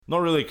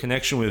not really a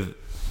connection with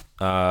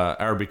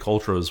Arabic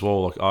culture as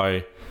well. Like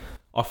I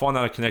find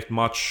that I connect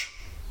much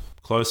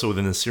closer with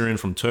an Assyrian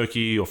from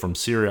Turkey or from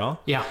Syria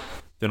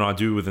than I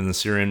do with an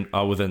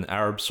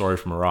Arab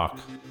from Iraq.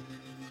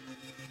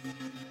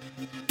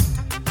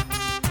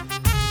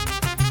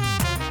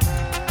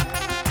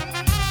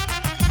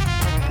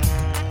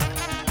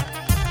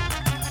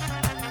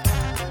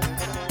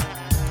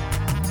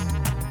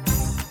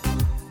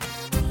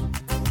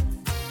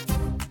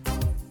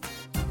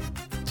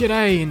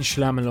 G'day and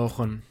Shalom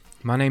Aleichem.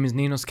 My name is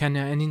Ninos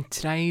Kanya, and in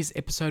today's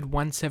episode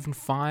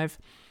 175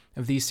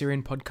 of the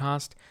Assyrian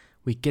podcast,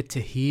 we get to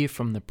hear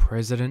from the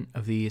president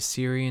of the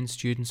Assyrian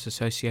Students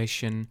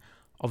Association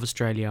of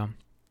Australia,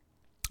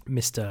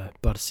 Mr.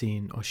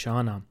 Barsin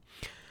Oshana.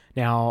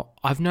 Now,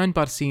 I've known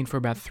Barsin for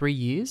about 3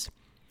 years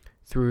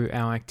through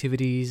our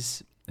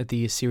activities at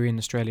the Assyrian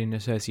Australian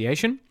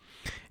Association,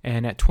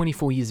 and at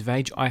 24 years of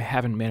age, I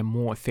haven't met a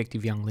more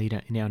effective young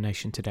leader in our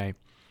nation today.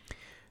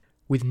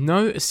 With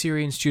no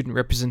Assyrian student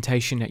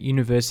representation at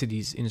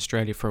universities in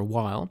Australia for a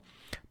while,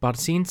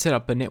 Barsin set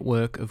up a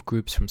network of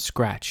groups from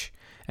scratch,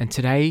 and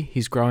today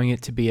he's growing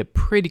it to be a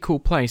pretty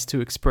cool place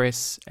to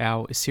express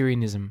our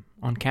Assyrianism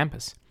on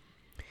campus.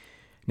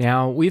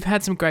 Now, we've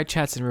had some great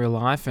chats in real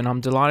life, and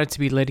I'm delighted to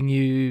be letting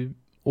you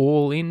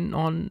all in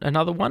on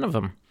another one of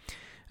them.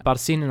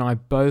 Barsin and I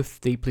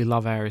both deeply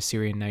love our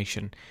Assyrian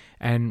nation,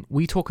 and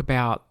we talk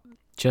about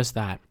just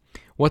that.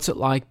 What's it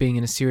like being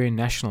an Assyrian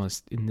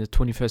nationalist in the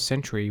 21st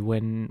century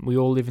when we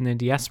all live in the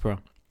diaspora?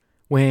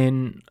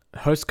 When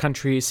host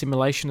country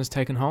assimilation has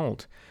taken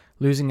hold,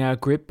 losing our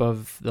grip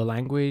of the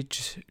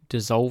language,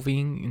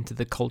 dissolving into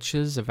the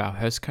cultures of our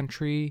host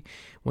country,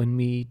 when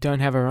we don't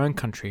have our own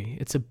country,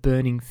 it's a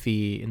burning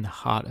fear in the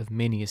heart of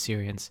many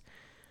Assyrians.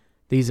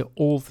 These are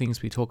all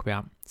things we talk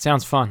about.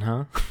 Sounds fun,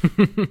 huh?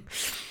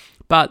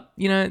 But,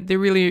 they're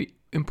really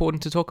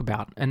important to talk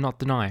about and not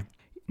deny.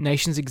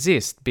 Nations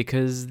exist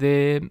because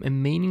they're a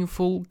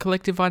meaningful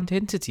collective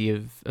identity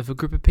of a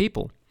group of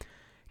people.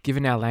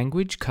 Given our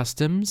language,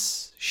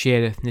 customs,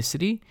 shared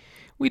ethnicity,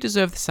 we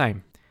deserve the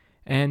same.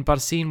 And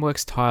Barsin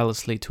works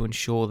tirelessly to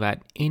ensure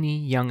that any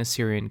young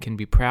Assyrian can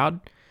be proud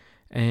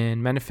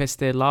and manifest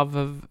their love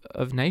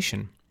of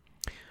nation.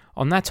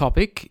 On that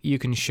topic, you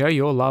can show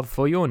your love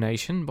for your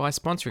nation by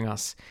sponsoring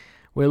us.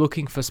 We're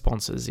looking for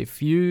sponsors.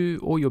 If you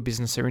or your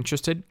business are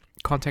interested,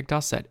 contact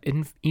us at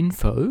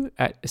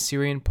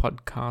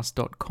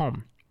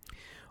info@assyrianpodcast.com.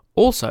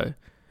 Also,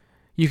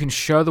 you can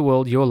show the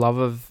world your love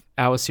of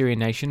our Assyrian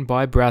nation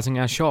by browsing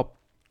our shop.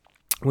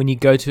 When you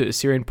go to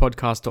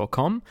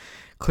assyrianpodcast.com,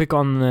 click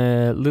on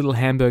the little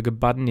hamburger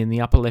button in the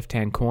upper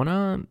left-hand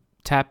corner,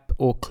 tap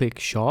or click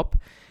shop,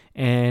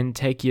 and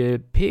take your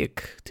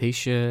pick.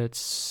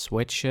 T-shirts,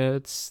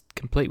 sweatshirts,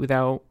 complete with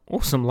our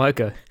awesome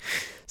logo.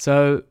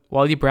 So,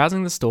 while you're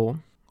browsing the store,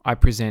 I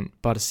present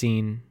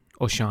Barsin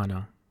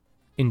Oshana.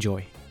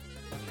 Enjoy.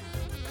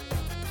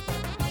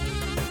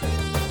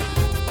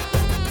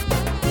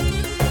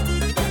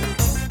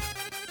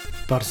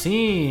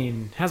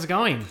 Barsin, how's it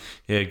going?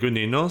 Yeah, good,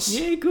 Ninos.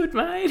 Yeah, good,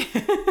 mate.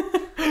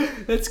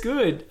 That's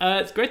good.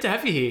 It's great to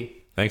have you here.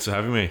 Thanks for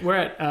having me. We're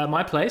at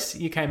my place.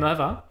 You came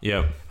over.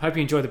 Yeah. Hope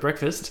you enjoyed the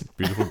breakfast.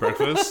 Beautiful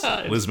breakfast.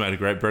 Liz made a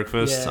great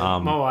breakfast. Yeah,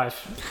 my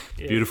wife.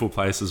 Yeah. Beautiful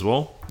place as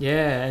well.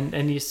 Yeah,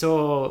 and you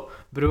saw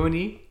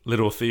Bruni.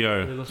 Little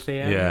Theo.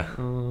 Yeah.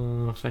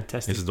 Oh,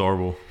 fantastic. It's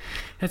adorable.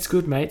 That's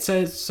good, mate.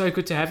 So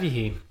good to have you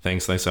here.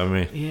 Thanks for having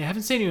me. Yeah,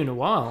 haven't seen you in a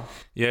while.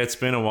 Yeah, it's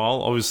been a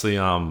while. Obviously,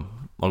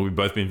 we've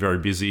both been very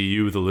busy.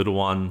 You with the little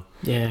one.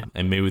 Yeah.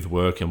 And me with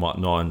work and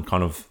whatnot, and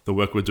kind of the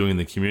work we're doing in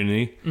the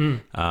community.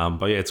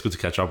 But yeah, it's good to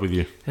catch up with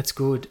you. That's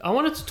good. I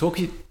wanted to talk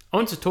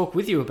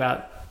with you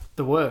about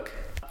the work.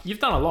 You've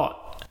done a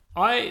lot.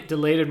 I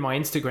deleted my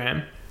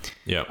Instagram.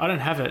 Yeah. I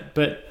don't have it,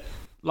 but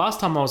last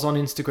time I was on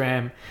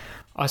Instagram,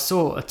 I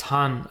saw a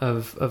ton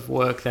of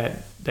work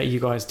that you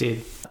guys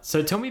did.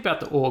 So tell me about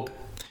the org.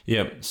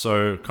 Yeah,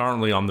 so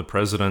currently I'm the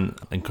president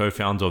and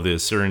co-founder of the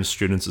Assyrian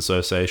Students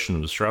Association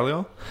of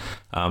Australia.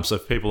 So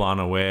if people aren't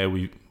aware,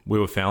 we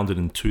were founded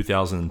in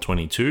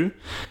 2022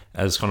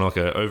 as kind of like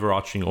an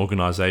overarching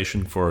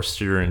organisation for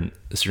Assyrian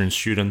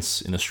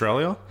students in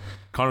Australia.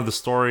 Kind of the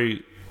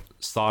story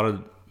started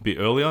a bit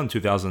earlier in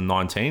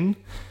 2019.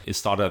 It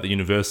started at the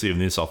University of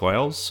New South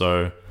Wales.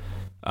 So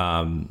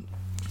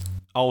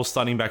I was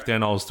studying back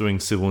then. I was doing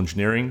civil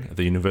engineering at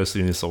the University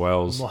of New South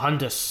Wales.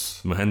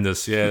 Mohandas,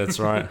 yeah, that's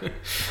right.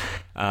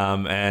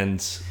 And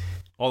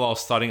while I was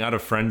studying, I had a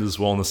friend as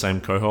well in the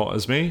same cohort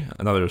as me,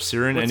 another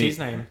Assyrian. What's his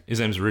name? His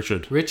name's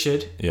Richard.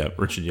 Richard? Yeah,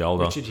 Richard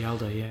Yalda. Richard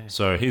Yalda, yeah.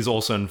 So he's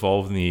also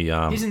involved in the...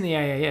 he's in the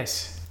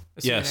AAS.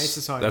 Yes,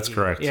 Society. that's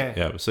correct.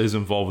 Yeah. So he's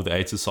involved with the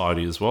Aid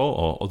Society as well,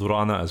 or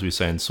Odurana as we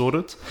say in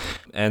Surat.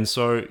 And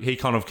so he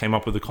kind of came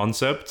up with the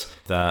concept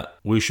that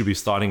we should be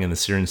starting an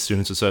Assyrian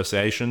Students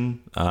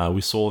Association.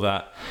 We saw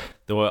that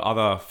there were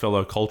other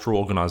fellow cultural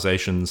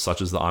organizations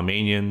such as the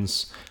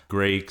Armenians,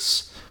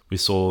 Greeks. We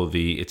saw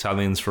the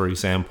Italians, for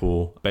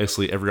example.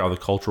 Basically every other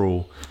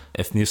cultural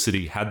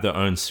ethnicity had their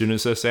own student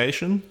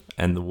association,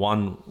 and the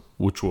one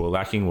which were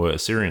lacking were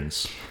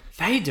Assyrians.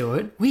 they do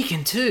it, we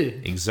can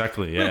too.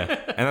 Exactly, yeah.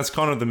 And that's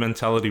kind of the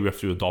mentality we have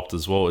to adopt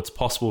as well. It's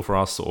possible for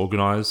us to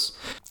organize.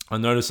 I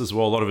noticed as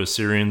well a lot of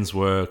Assyrians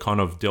were kind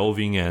of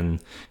delving,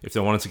 and if they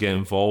wanted to get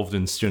involved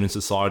in student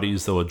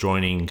societies, they were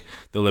joining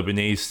the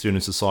Lebanese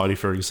student society,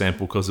 for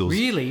example, because it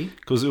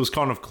was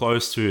kind of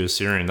close to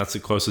Assyrian. That's the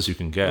closest you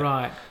can get.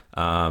 Right.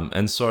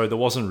 And so there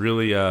wasn't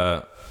really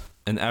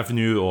an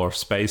avenue or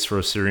space for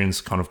Assyrians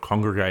to kind of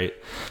congregate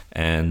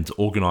and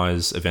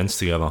organize events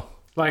together.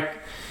 Like,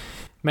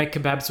 make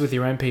kebabs with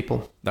your own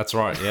people. That's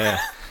right, yeah.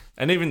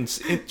 And even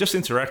just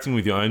interacting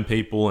with your own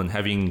people and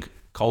having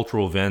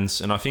cultural events.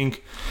 And I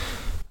think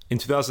in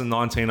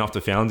 2019, after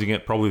founding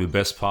it, probably the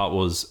best part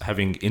was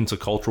having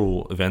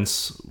intercultural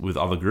events with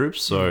other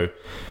groups. So,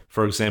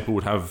 for example,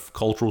 we'd have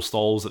cultural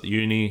stalls at the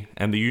uni,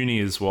 and the uni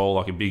as well,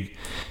 like I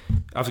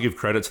have to give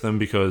credit to them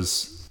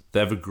because they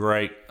have a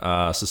great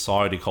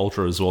society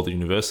culture as well at the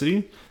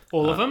university.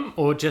 All of them,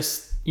 or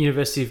just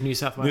University of New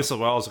South Wales? New South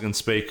Wales, I can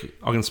speak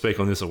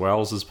on New South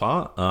Wales'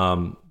 part.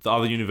 The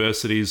other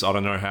universities, I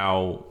don't know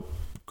how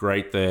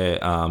great their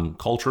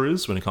culture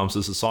is when it comes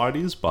to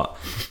societies, but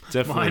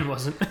definitely mine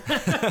wasn't.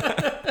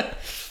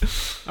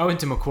 I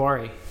went to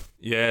Macquarie.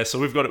 Yeah, so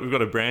we've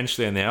got a branch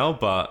there now,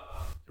 but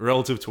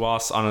relative to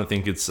us, I don't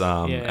think it's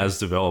as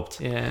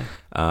developed. Yeah,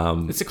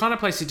 it's the kind of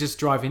place you just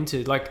drive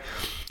into. Like,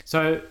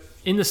 so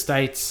in the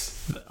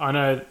States, I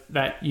know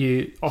that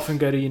you often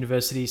go to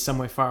university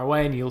somewhere far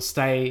away, and you'll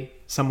stay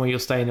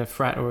in a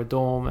frat or a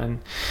dorm,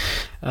 and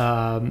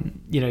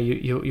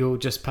you'll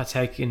just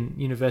partake in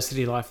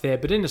university life there.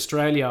 But in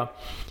Australia,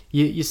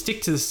 you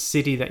stick to the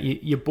city that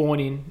you're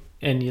born in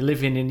and you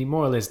live in, and you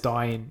more or less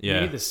die in. Yeah.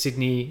 You're either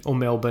Sydney or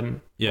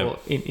Melbourne, or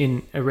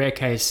in a rare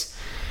case,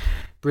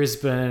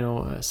 Brisbane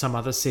or some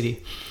other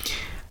city.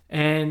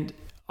 And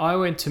I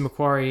went to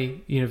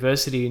Macquarie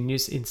University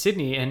in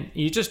Sydney, and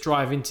you just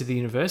drive into the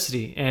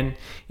university. And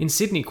in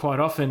Sydney, quite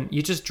often,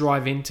 you just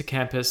drive into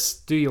campus,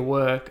 do your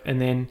work,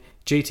 and then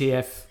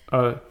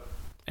GTFO.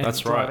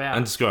 That's right, out.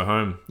 and just go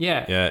home.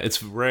 Yeah. Yeah, I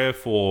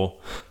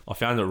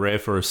found it rare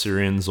for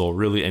Assyrians or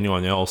really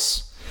anyone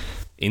else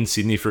in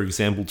Sydney, for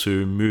example,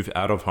 to move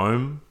out of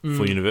home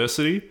for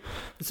university.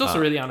 It's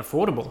also really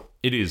unaffordable.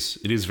 It is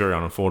very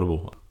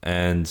unaffordable.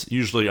 And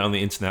usually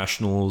only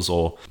internationals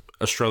or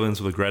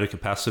Australians with a greater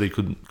capacity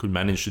could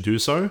manage to do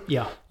so.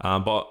 Yeah.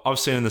 But I've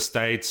seen in the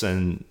States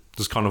and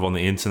just kind of on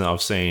the internet,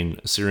 I've seen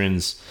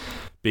Assyrians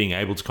being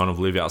able to kind of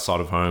live outside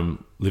of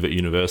home, live at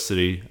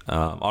university.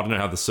 I don't know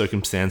how the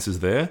circumstances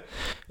there.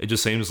 It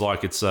just seems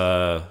like it's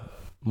a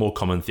more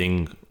common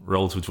thing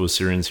relative to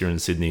Assyrians here in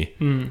Sydney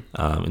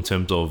in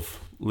terms of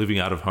living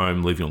out of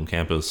home, living on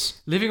campus.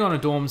 Living on a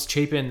dorm's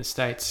cheaper in the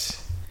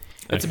States.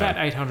 It's about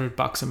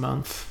 $800 a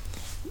month.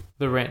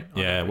 The rent.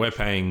 Yeah, we're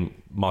paying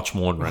much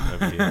more in rent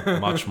over here.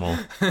 Much more.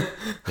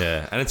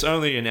 Yeah, and it's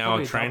only an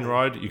hour train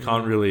ride. You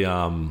can't really...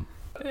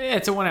 Yeah,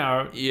 it's a 1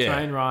 hour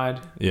train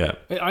ride. Yeah.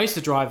 I used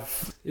to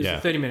drive. It was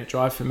a 30-minute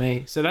drive for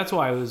me. So that's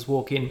why it was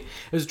walk-in.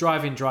 It was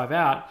drive-in,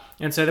 drive-out.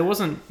 And so there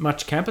wasn't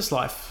much campus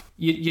life.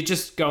 You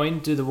just go in,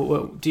 do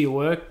your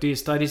work, do your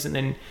studies, and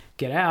then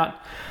get out.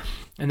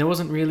 And there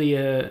wasn't really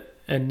a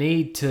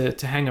need to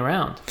hang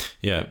around.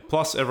 Yeah.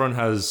 Plus, everyone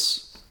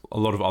has a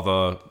lot of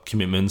other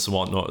commitments and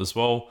whatnot as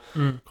well.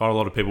 Quite a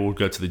lot of people would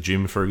go to the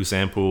gym, for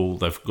example.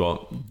 They've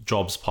got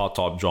jobs,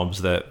 part-time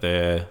jobs that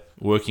they're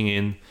working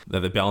in,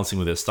 that they're balancing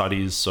with their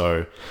studies.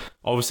 So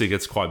obviously it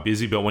gets quite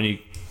busy, but when you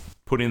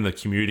put in the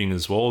commuting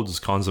as well, it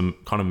just kind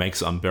of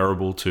makes it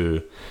unbearable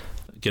to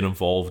get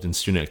involved in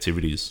student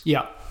activities.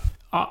 Yeah.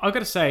 I've got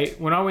to say,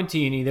 when I went to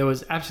uni, there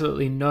was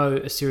absolutely no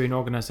Assyrian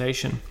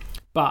organisation.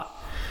 But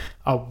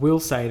I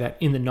will say that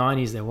in the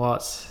 90s there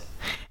was.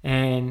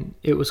 And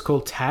it was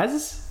called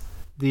TAS,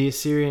 the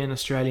Assyrian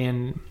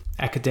Australian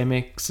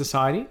Academic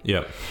Society.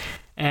 Yeah.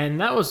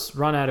 And that was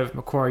run out of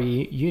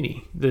Macquarie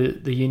Uni, the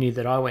uni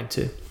that I went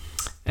to.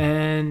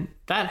 And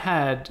that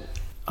had...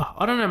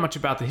 I don't know much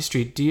about the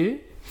history. Do you?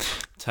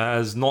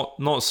 TAS,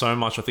 not so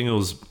much. I think it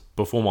was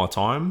before my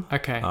time.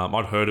 Okay.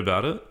 I'd heard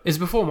about it. It's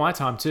before my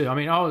time too. I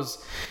mean, I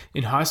was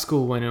in high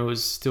school when it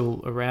was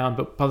still around,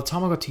 but by the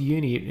time I got to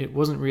uni, it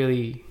wasn't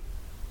really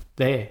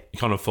there. It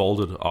kind of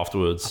folded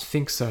afterwards. I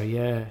think so,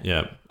 yeah.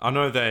 Yeah.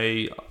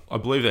 I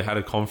believe they had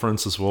a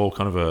conference as well,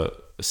 kind of a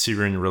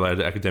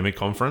Syrian-related academic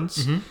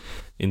conference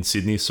in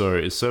Sydney, so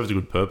it served a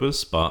good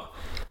purpose, but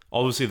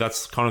obviously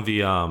that's kind of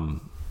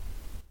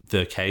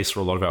the case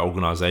for a lot of our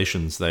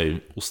organisations.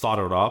 They will start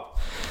it up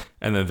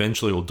and then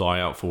eventually will die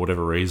out for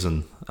whatever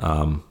reason.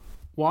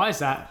 Why is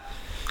that?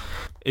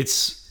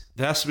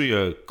 There has to be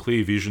a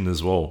clear vision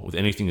as well with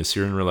anything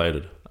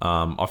Assyrian-related.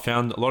 I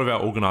found a lot of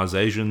our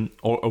organizations,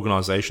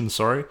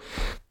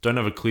 don't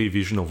have a clear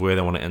vision of where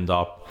they want to end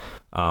up,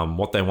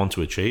 what they want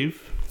to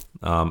achieve.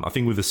 I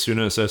think with the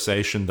Student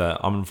Association that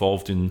I'm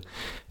involved in,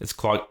 it's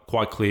quite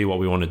clear what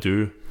we want to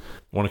do.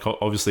 We want to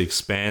obviously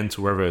expand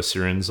to wherever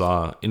Assyrians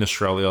are in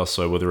Australia.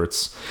 So whether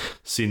it's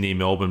Sydney,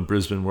 Melbourne,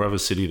 Brisbane, wherever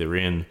city they're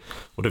in,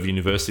 whatever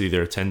university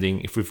they're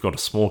attending, if we've got a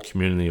small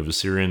community of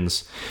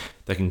Assyrians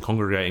that can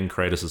congregate and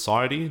create a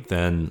society,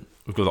 then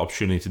we've got the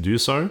opportunity to do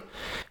so.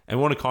 And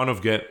we want to kind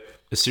of get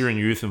Assyrian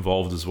youth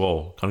involved as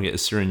well. Kind of get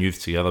Assyrian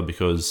youth together,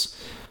 because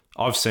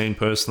I've seen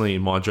personally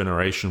in my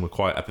generation, we're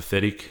quite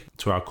apathetic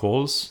to our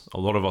cause. A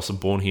lot of us are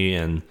born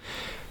here and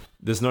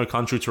there's no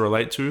country to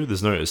relate to.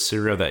 There's no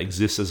Assyria that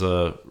exists as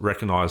a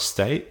recognized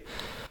state.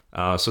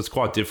 So it's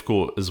quite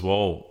difficult as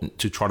well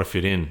to try to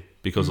fit in,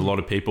 because a lot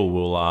of people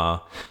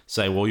will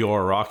say, well, you're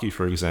Iraqi,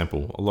 for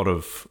example. A lot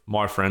of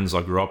my friends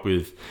I grew up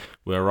with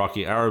were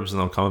Iraqi Arabs, and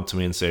they'll come up to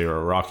me and say, you're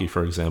Iraqi,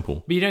 for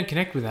example. But you don't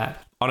connect with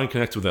that. I don't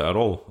connect with it at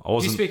all.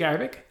 Do you speak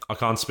Arabic? I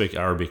can't speak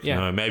Arabic. Yeah.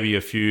 No, maybe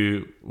a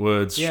few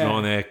words,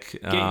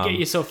 shlonek. Get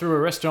yourself through a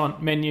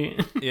restaurant menu.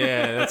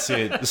 Yeah, that's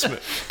it.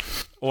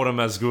 Order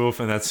mazgoof,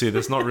 and that's it.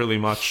 There's not really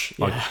much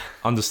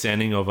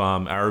understanding of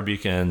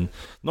Arabic, and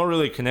not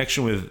really a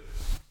connection with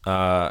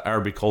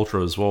Arabic culture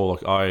as well.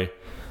 Like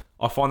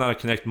I find that I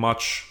connect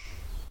much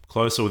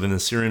closer with an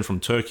Assyrian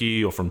from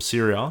Turkey or from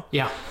Syria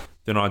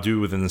than I do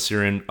with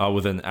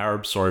an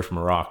Arab, from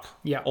Iraq.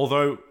 Yeah.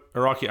 Although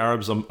Iraqi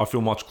Arabs I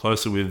feel much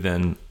closer with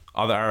than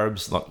other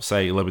Arabs, like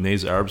say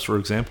Lebanese Arabs, for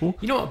example.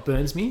 You know what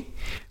burns me?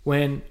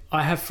 When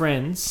I have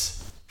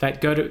friends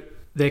that go to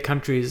their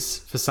countries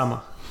for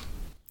summer.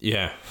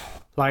 Yeah.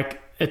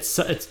 Like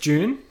it's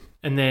June,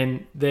 and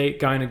then they're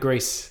going to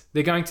Greece.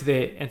 They're going to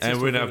their ancestral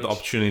and we don't have the village.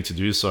 opportunity to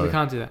do so. We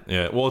can't do that.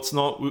 Yeah. Well, it's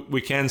not.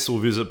 We can still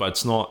visit, but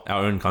it's not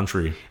our own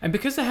country. And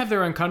because they have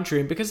their own country,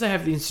 and because they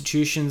have the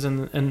institutions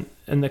and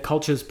the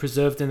cultures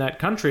preserved in that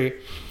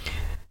country,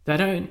 they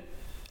don't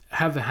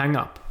have the hang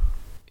up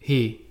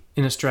here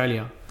in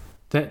Australia.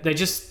 They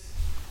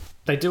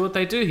do what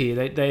they do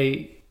here.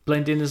 They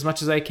blend in as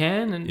much as they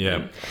can, and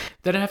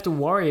they don't have to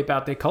worry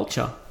about their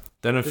culture.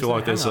 They don't feel no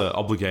like there's an hang-up.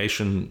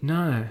 obligation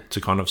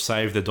to kind of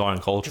save their dying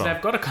culture.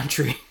 They've got a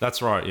country.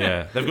 That's right,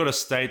 yeah. They've got a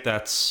state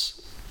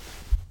that's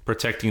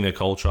protecting their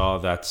culture,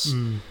 that's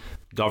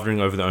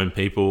governing over their own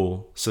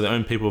people. So their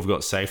own people have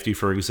got safety,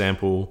 for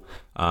example.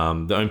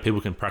 Their own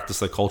people can practice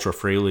their culture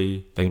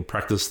freely. They can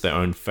practice their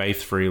own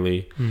faith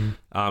freely.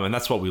 And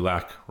that's what we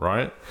lack,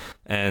 right?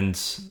 And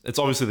it's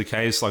obviously the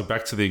case, like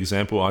back to the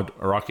example, I had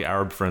Iraqi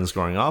Arab friends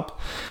growing up,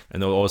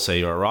 and they'll always say,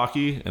 you're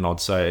Iraqi. And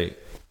I'd say,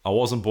 I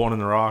wasn't born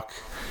in Iraq.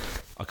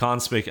 I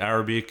can't speak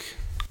Arabic.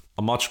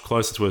 I'm much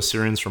closer to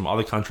Assyrians from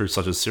other countries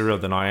such as Syria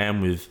than I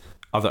am with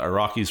other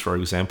Iraqis, for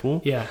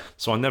example. Yeah.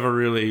 So I never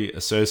really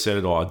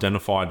associated or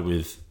identified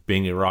with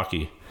being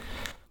Iraqi.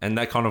 And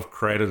that kind of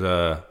created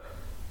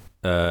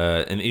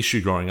an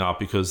issue growing up,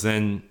 because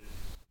then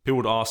people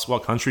would ask,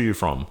 what country are you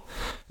from?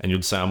 And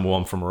you'd say,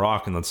 I'm from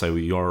Iraq. And they'd say, well,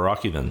 you're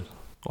Iraqi then.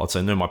 I'd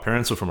say, no, my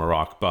parents are from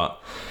Iraq.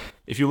 But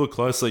if you look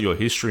closely at your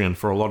history, and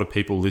for a lot of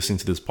people listening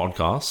to this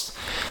podcast,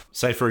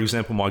 say, for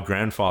example, my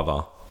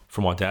grandfather,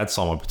 from my dad's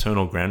side, my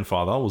paternal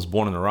grandfather, was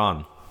born in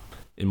Iran,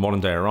 in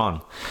modern-day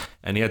Iran.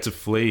 And he had to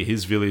flee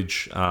his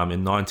village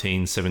in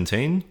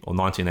 1917, or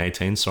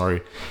 1918,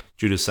 sorry,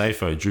 due to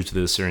Saipho, due to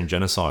the Assyrian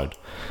genocide.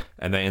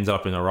 And they ended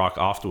up in Iraq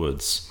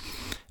afterwards.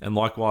 And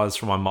likewise,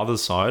 from my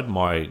mother's side,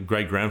 my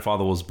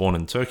great-grandfather was born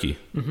in Turkey,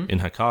 in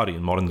Hakkari,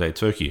 in modern-day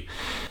Turkey.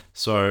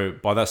 So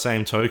by that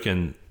same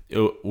token,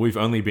 we've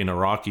only been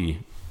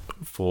Iraqi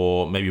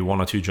for maybe one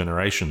or two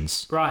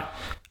generations. Right.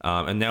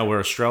 And now we're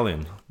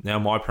Australian. Now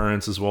my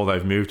parents as well,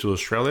 they've moved to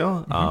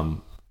Australia.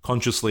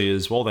 Consciously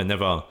as well, they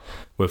never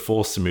were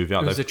forced to move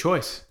out. It was a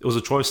choice. It was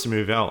a choice to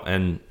move out.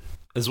 And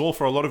as well,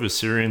 for a lot of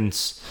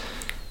Assyrians,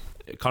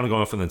 kind of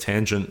going off on a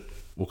tangent,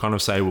 we'll kind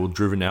of say we're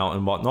driven out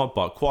and whatnot,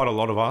 but quite a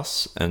lot of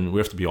us, and we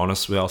have to be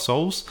honest with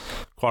ourselves,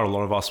 quite a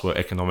lot of us were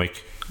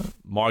economic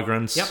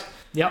migrants.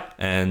 Yep.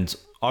 And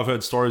I've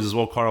heard stories as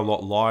well, quite a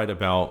lot lied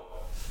about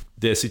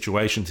their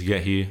situation to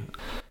get here.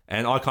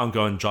 And I can't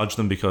go and judge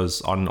them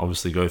because I didn't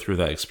obviously go through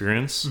that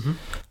experience.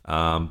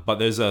 But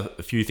there's a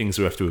few things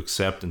we have to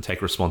accept and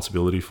take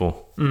responsibility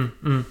for.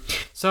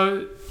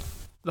 So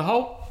the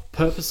whole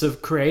purpose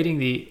of creating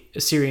the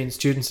Assyrian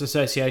Students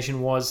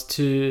Association was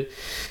to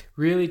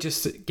really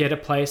just get a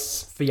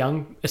place for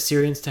young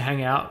Assyrians to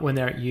hang out when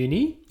they're at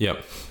uni.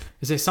 Yep.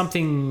 Is there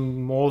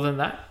something more than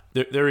that?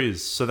 There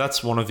is. So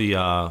that's one of the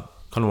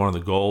kind of one of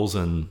the goals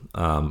and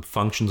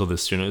functions of the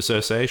Student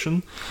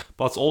Association.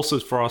 But it's also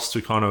for us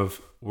to kind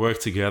of work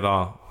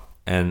together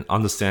and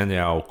understand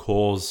our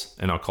cause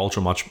and our culture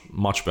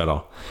much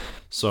better.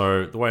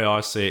 So the way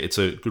I see it, it's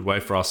a good way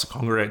for us to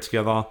congregate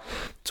together,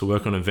 to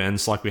work on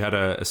events. Like we had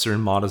a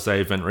Assyrian Martyrs Day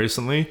event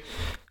recently.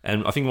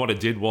 And I think what it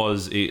did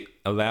was it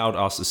allowed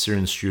us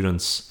Assyrian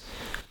students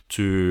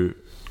to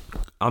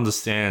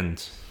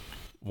understand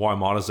why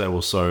Martyrs Day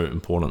was so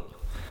important.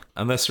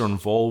 Unless you're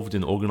involved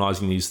in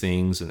organizing these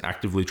things and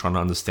actively trying to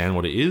understand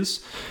what it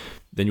is,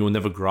 then you will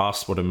never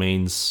grasp what it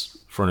means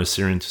for an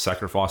Assyrian to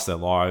sacrifice their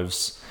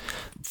lives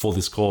for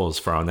this cause,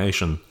 for our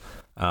nation.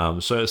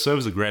 So it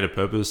serves a greater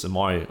purpose in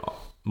my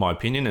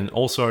opinion. And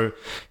also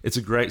it's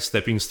a great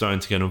stepping stone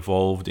to get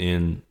involved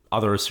in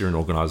other Assyrian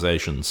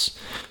organizations.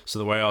 So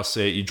the way I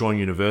see it, you join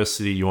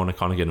university, you want to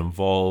kind of get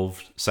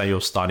involved. Say you're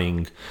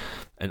studying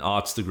an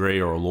arts degree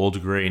or a law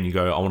degree and you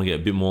go, I want to get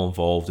a bit more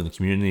involved in the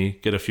community,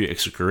 get a few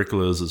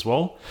extracurriculars as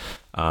well,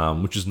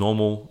 which is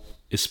normal,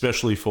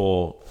 especially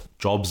for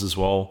jobs as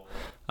well.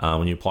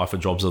 When you apply for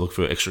jobs, they look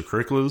for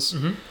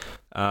extracurriculars.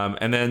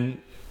 And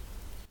then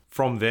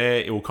from there,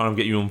 it will kind of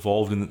get you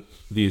involved in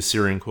the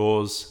Assyrian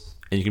cause,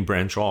 and you can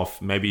branch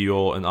off. Maybe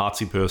you're an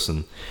artsy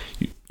person.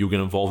 You'll get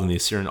involved in the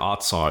Assyrian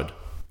art side,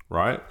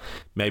 right?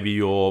 Maybe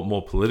you're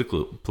more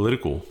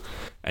political,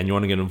 and you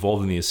want to get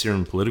involved in the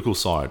Assyrian political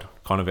side,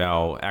 kind of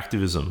our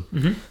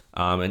activism.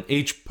 And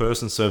each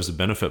person serves a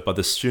benefit, but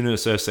the student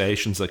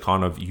associations are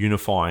kind of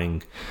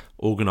unifying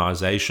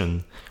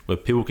organization where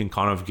people can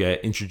kind of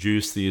get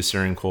introduced to the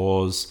Assyrian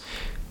cause,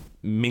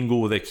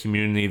 mingle with their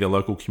community, their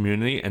local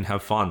community, and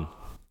have fun.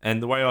 And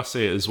the way I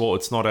see it as well,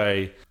 it's not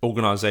a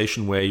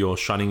organization where you're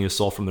shunning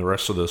yourself from the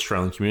rest of the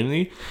Australian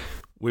community.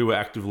 We were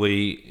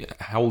actively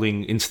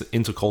holding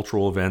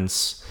intercultural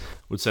events,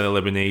 would say the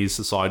Lebanese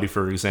society,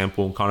 for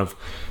example, kind of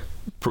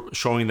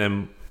showing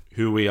them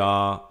who we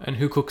are. And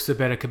who cooks the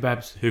better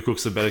kebabs.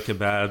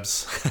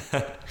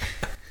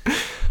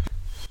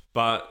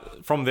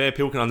 But from there,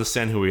 people can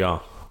understand who we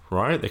are,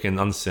 right? They can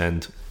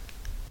understand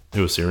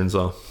who Assyrians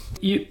are.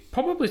 You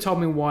probably told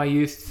me why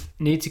youth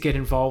need to get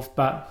involved,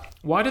 but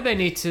why do they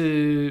need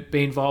to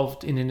be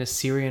involved in an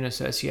Assyrian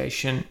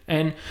association?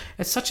 And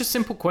it's such a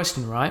simple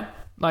question, right?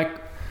 Like,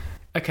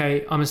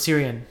 okay, I'm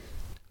Assyrian.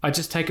 I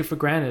just take it for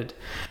granted.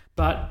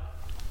 But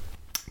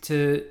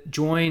to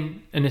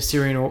join an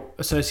Assyrian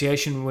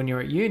association when you're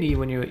at uni,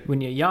 when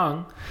you're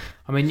young,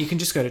 I mean, you can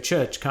just go to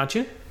church, can't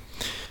you?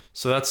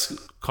 So that's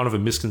kind of a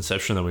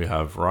misconception that we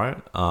have, right?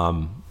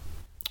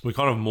 We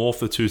kind of morph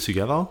the two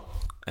together,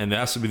 and there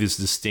has to be this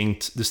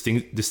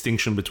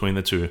distinction between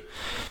the two.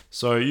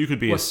 So you could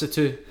be What's the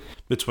two?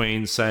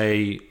 Between,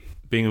 say,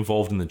 being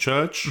involved in the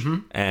church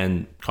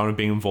and kind of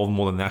being involved in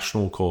more the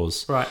national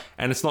cause. Right.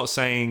 And it's not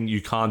saying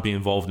you can't be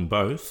involved in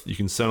both. You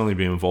can certainly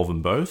be involved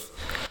in both,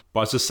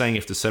 but it's just saying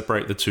you have to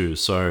separate the two.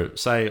 So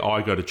say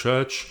I go to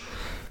church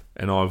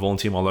and I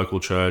volunteer my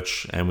local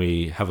church and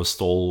we have a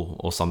stall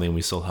or something,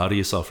 we sell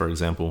harissa, for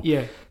example.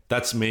 Yeah.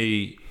 That's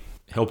me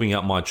helping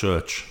out my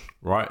church,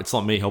 right? It's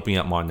not me helping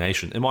out my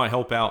nation. It might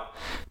help out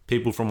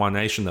people from my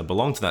nation that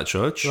belong to that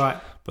church, right?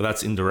 But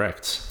that's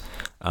indirect.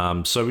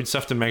 So we just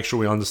have to make sure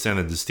we understand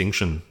the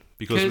distinction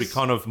because we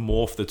kind of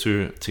morph the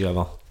two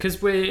together.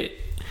 Because we're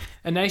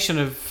a nation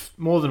of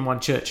more than one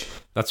church.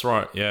 That's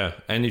right, yeah.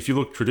 And if you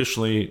look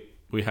traditionally,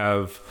 we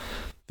have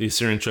the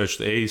Assyrian Church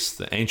of the East,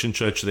 the Ancient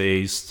Church of the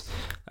East,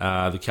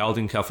 the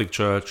Chaldean Catholic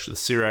Church, the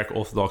Syriac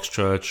Orthodox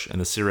Church,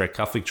 and the Syriac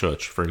Catholic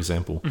Church, for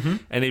example.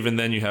 And even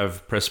then you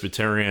have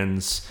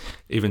Presbyterians,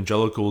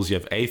 evangelicals, you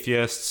have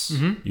atheists,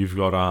 you've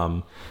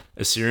got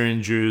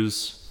Assyrian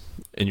Jews,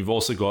 and you've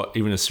also got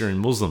even Assyrian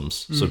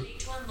Muslims. So you need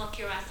to unlock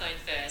your iPhone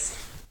first.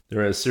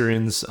 there are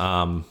Assyrians.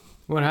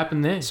 What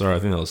happened there? Sorry, I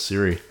think that was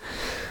Siri.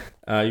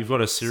 You've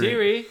got Assyrian.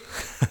 Siri,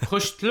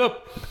 push club.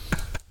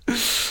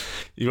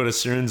 You've got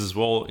Assyrians as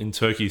well in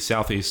Turkey,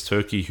 southeast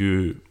Turkey,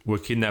 who were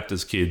kidnapped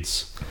as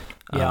kids.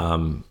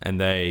 Yeah. And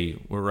they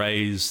were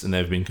raised and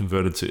they've been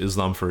converted to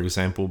Islam, for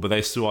example, but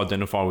they still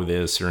identify with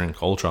their Assyrian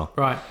culture.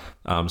 Right.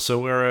 So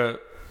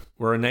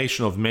we're a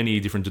nation of many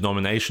different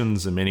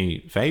denominations and many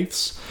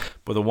faiths,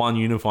 but the one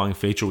unifying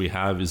feature we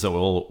have is that we're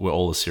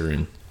all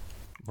Assyrian,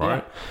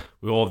 right? Yeah.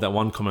 We all have that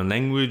one common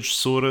language,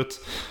 sort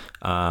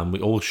of. We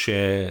all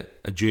share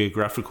a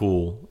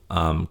geographical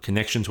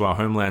connection to our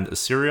homeland,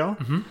 Assyria.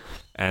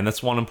 And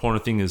that's one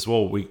important thing as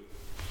well.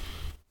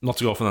 Not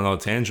to go off on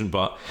another tangent,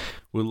 but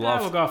we'll go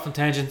off on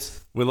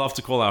tangents. We love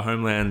to call our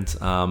homeland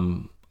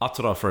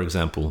Atra, for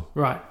example.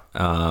 Right.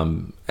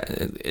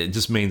 It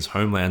just means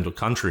homeland or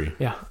country.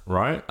 Yeah.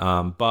 Right?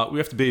 But we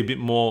have to be a bit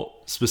more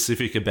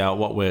specific about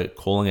what we're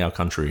calling our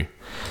country.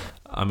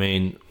 I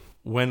mean,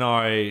 when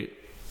I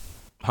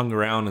hung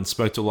around and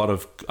spoke to a lot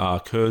of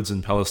Kurds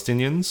and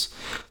Palestinians,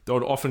 they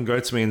would often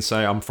go to me and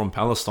say, I'm from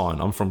Palestine,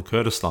 I'm from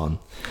Kurdistan.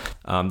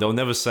 They'll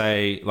never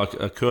say, like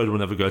a Kurd will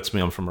never go to me,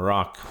 I'm from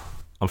Iraq,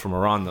 I'm from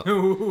Iran.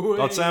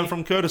 They'll say I'm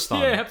from Kurdistan.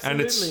 Yeah,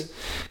 absolutely. And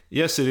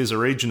yes, it is a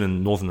region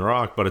in northern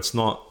Iraq, but it's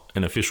not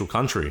an official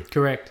country.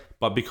 Correct.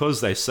 But because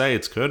they say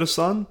it's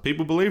Kurdistan,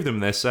 people believe them.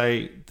 They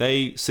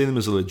see them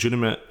as a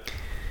legitimate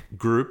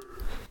group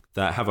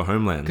that have a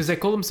homeland. Because they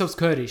call themselves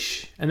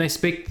Kurdish and they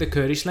speak the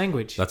Kurdish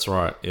language. That's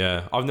right,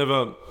 yeah. I've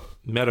never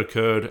met a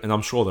Kurd, and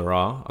I'm sure there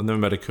are. I've never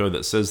met a Kurd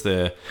that says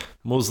they're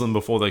Muslim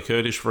before they're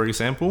Kurdish, for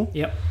example.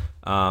 Yep.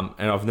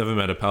 And I've never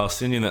met a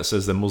Palestinian that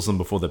says they're Muslim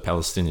before they're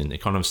Palestinian.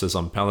 It kind of says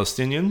I'm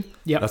Palestinian.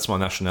 Yep. That's my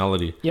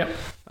nationality. Yep.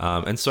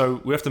 And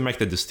so we have to make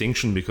that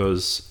distinction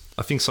because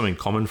I think something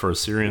common for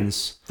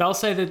Assyrians. They'll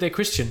say that they're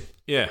Christian.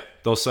 Yeah.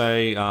 They'll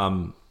say,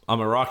 I'm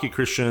Iraqi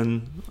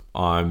Christian,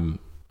 I'm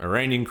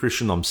Iranian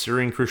Christian, I'm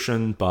Syrian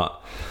Christian, but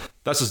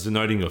that's just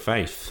denoting your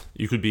faith.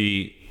 You could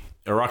be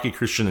Iraqi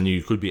Christian and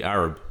you could be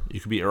Arab. You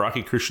could be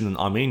Iraqi Christian and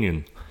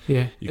Armenian.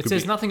 Yeah. It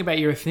says nothing about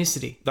your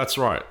ethnicity. That's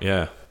right,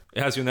 yeah.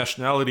 It has your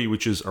nationality,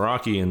 which is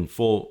Iraqi, and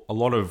for a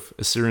lot of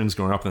Assyrians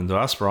growing up in the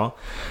diaspora,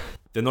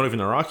 they're not even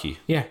Iraqi.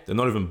 Yeah. They're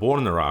not even born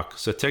in Iraq.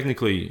 So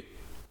technically,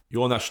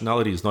 your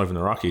nationality is not even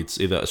Iraqi.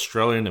 It's either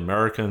Australian,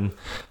 American,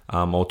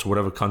 or to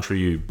whatever country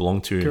you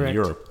belong to in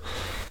Europe.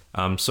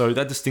 So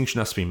that distinction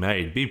has to be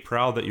made. Be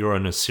proud that you're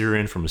an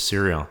Assyrian from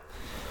Assyria.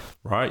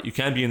 right? You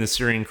can be an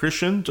Assyrian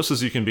Christian just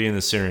as you can be an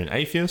Assyrian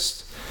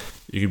atheist.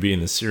 You can be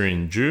an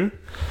Assyrian Jew.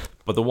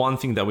 But the one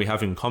thing that we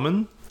have in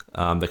common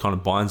that kind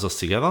of binds us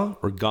together,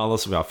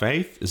 regardless of our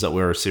faith, is that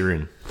we're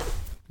Assyrian.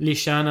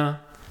 Lishana,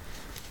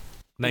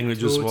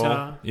 Language as well.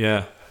 Culture.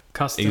 Yeah.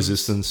 customs.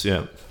 Existence,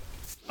 yeah.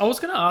 I was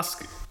going to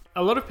ask,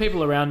 a lot of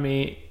people around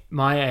me,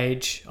 my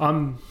age,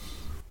 I'm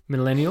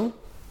millennial.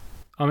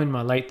 I'm in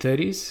my late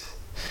 30s.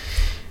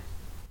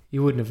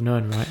 You wouldn't have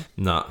known, right?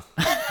 Nah.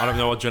 I don't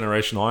know what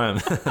generation I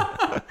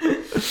am.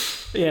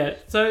 Yeah.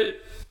 So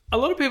a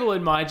lot of people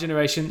in my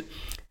generation,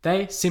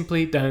 they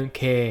simply don't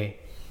care.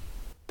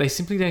 They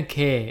simply don't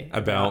care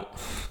About.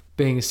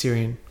 being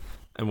Assyrian.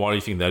 And why do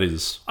you think that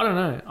is? I don't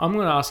know. I'm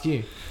going to ask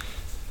you.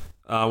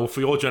 Well, for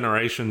your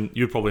generation,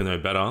 you'd probably know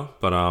better.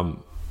 But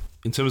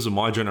in terms of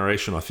my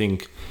generation, I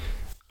think,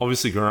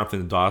 obviously growing up in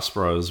the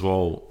diaspora as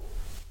well,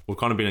 we've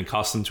kind of been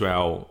accustomed to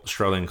our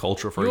Australian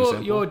culture, for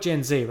example. You're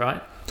Gen Z,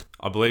 right?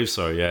 I believe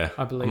so, yeah.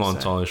 I believe I'm not so.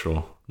 entirely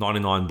sure.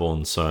 99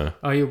 born, so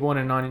Oh, you were born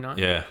in 99?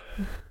 yeah.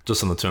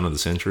 Just on the turn of the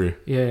century.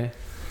 Yeah.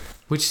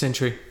 Which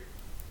century?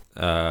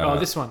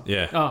 This one.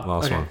 Yeah, Oh,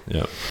 last okay. one.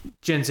 Yeah.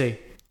 Gen Z.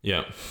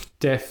 Yeah.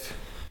 Def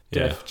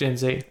Gen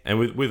Z. And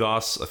with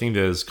us, I think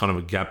there's kind of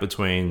a gap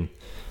between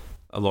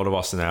a lot of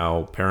us and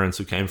our parents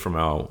who came from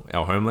our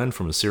homeland,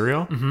 from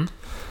Assyria. Mm-hmm.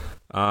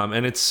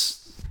 And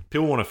it's,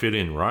 people want to fit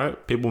in,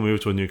 right? People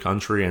move to a new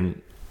country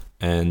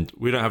and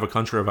we don't have a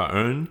country of our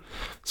own.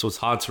 So it's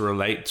hard to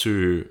relate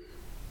to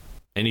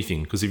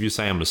anything. Because if you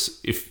say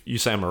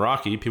I'm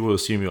Iraqi, people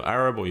assume you're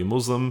Arab or you're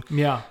Muslim.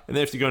 Yeah. And they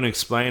have to go and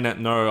explain that,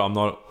 no, I'm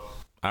not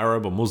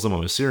Arab or Muslim,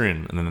 I'm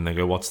Assyrian. And then they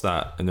go, what's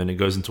that? And then it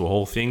goes into a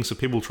whole thing. So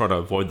people try to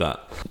avoid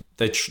that.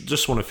 They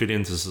just want to fit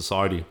into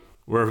society.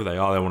 Wherever they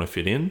are, they want to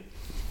fit in.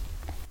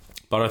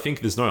 But I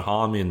think there's no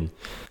harm in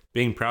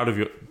being proud of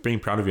your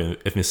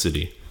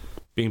ethnicity,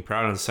 being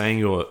proud and saying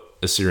you're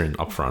Assyrian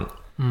up front,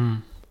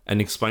 and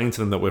explaining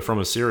to them that we're from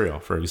Assyria,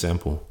 for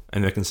example.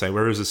 And they can say,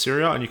 where is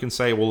Assyria? And you can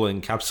say, well, it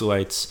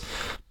encapsulates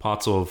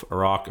parts of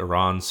Iraq,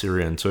 Iran,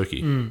 Syria, and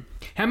Turkey.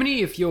 How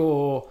many of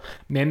your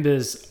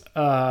members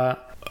are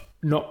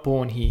not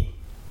born here?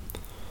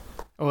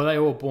 Or are they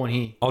all born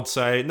here? I'd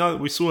say, no,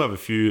 we still have a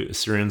few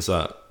Assyrians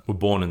that were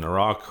born in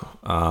Iraq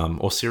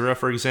or Syria,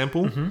 for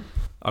example.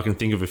 I can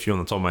think of a few on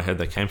the top of my head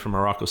that came from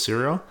Iraq or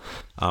Syria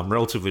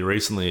relatively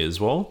recently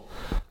as well.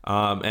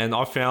 And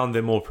I found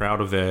they're more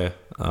proud of their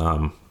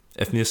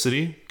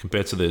ethnicity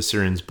compared to the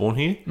Assyrians born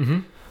here.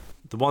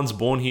 The ones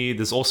born here,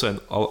 there's also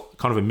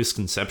kind of a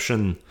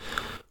misconception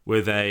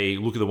where they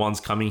look at the ones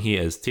coming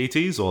here as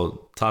TTs or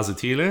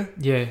Tazatile,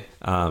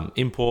 Yeah.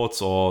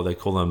 imports, or they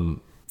call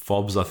them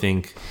FOBs, I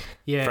think,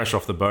 Yeah. fresh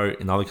off the boat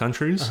in other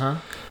countries.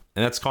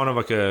 And that's kind of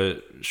like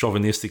a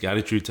chauvinistic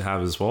attitude to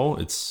have as well.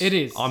 It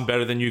is. I'm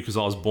better than you because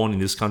I was born in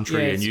this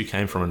country and you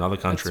came from another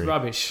It's country.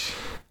 rubbish.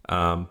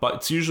 But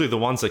it's usually the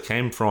ones that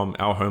came from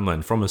our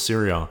homeland, from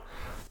Assyria,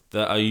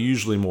 that are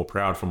usually more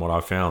proud from what I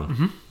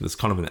found. It's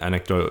kind of an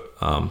anecdote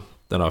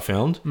that I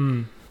found.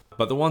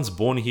 But the ones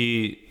born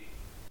here,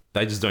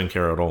 they just don't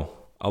care at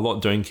all. A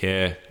lot don't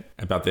care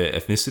about their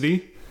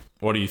ethnicity.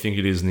 What do you think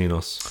it is,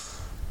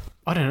 Ninos?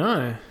 I don't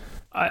know.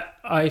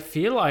 I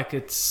feel like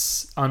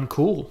it's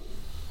uncool.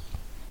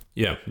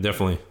 Yeah,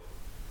 definitely.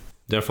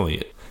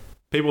 Definitely.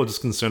 People are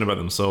just concerned about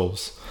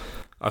themselves.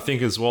 I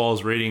think as well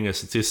as reading a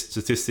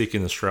statistic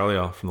in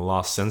Australia from the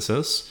last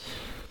census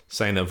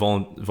saying that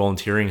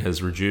volunteering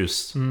has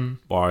reduced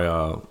by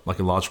like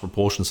a large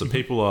proportion. So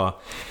people are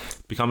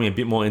becoming a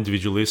bit more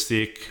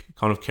individualistic,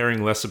 kind of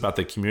caring less about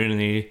their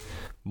community,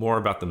 more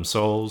about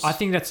themselves. I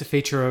think that's a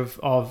feature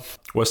of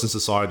Western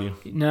society.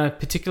 no,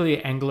 particularly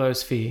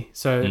Anglosphere.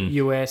 So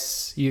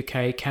US,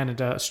 UK,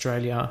 Canada,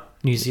 Australia,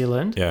 New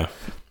Zealand. Yeah.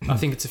 I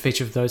think it's a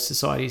feature of those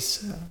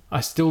societies. I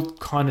still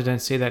kind of don't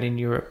see that in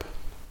Europe.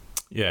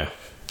 Yeah.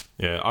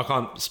 Yeah. I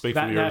can't speak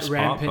for That Europe's part,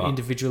 rampant but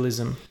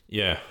individualism.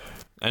 yeah.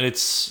 And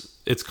it's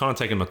kind of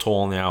taken a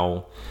toll on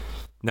our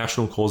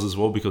national cause as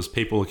well, because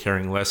people are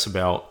caring less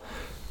about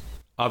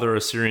other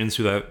Assyrians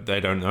who they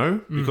don't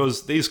know,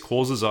 because these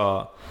causes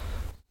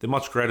they're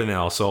much greater than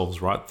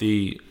ourselves, right?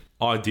 The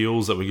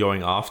ideals that we're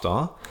going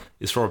after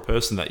is for a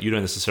person that you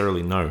don't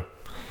necessarily know,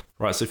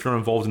 right? So if you're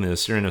involved in the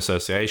Assyrian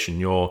Association,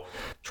 you're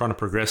trying to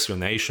progress your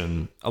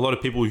nation. A lot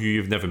of people who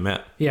you've never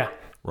met, Yeah.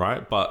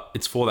 right? But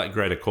it's for that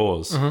greater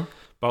cause.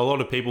 But a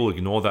lot of people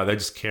ignore that. They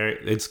just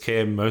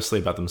care mostly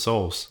about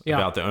themselves, Yeah.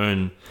 about their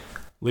own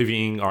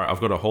living. All right, I've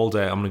got a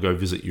holiday. I'm going to go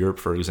visit Europe,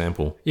 for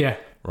example, Yeah.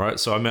 right?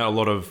 So I met a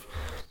lot of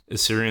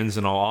Assyrians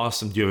and I'll ask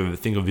them, do you ever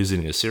think of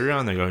visiting Assyria?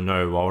 And they go,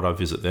 no, why would I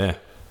visit there?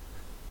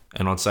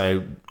 And I'd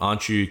say,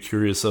 aren't you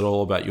curious at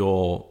all about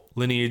your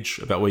lineage,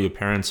 about where your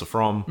parents are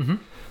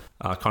from,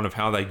 kind of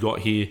how they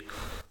got here?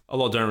 A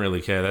lot don't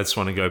really care. They just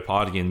want to go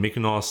party in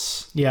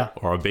Mykonos Yeah.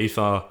 or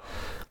Ibiza.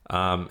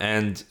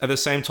 And at the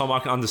same time, I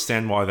can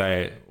understand why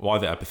they're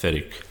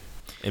apathetic.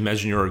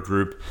 Imagine you're a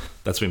group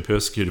that's been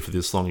persecuted for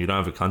this long. You don't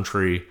have a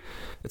country.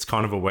 It's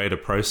kind of a way to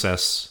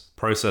process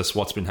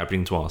what's been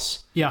happening to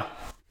us. Yeah.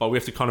 But we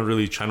have to kind of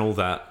really channel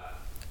that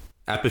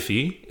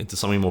apathy into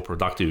something more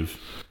productive.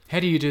 How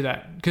do you do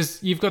that?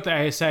 Because you've got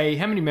the ASA.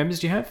 How many members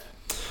do you have?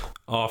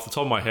 Off the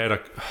top of my head,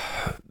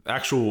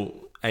 actual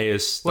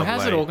ASAA. Well,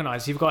 how's it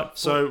organised? You've got...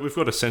 So we've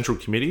got a central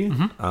committee,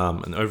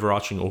 an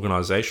overarching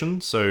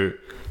organisation. So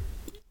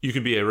you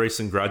could be a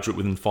recent graduate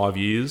within 5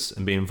 years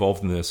and be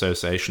involved in the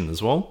association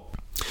as well.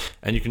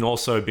 And you can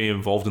also be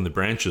involved in the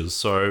branches.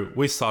 So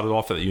we started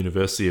off at the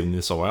University of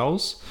New South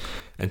Wales,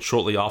 and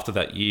shortly after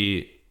that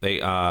year,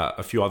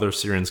 a few other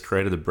Assyrians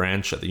created a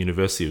branch at the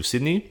University of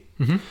Sydney.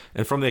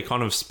 And from there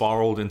kind of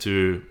spiraled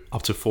into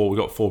up to 4. We've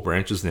got 4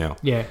 branches now.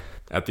 Yeah.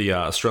 At the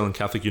Australian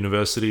Catholic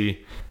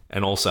University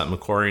and also at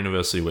Macquarie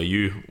University where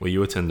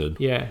you attended.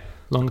 Yeah.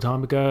 Long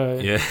time ago.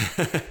 Yeah.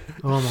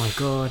 Oh my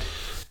God.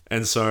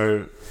 And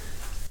so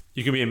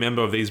you can be a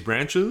member of these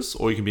branches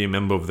or you can be a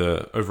member of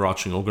the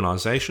overarching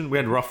organisation. We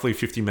had roughly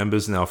 50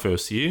 members in our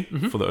first year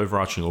for the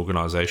overarching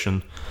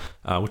organisation,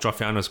 which I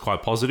found was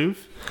quite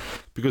positive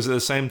because at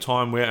the same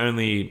time, we're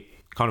only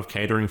kind of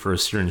catering for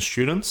Assyrian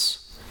students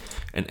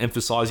and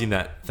emphasising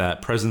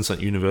that presence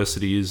at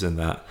universities and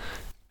that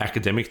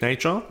academic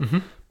nature.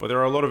 But there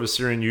are a lot of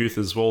Assyrian youth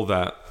as well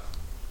that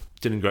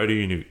didn't go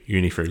to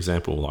uni, for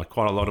example. Like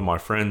quite a lot of my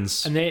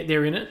friends. And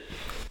they're in it?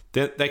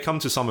 They come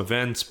to some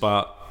events,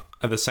 but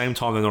at the same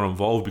time, they're not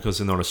involved because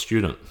they're not a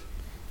student.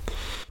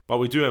 But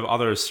we do have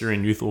other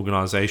Assyrian youth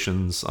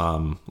organisations,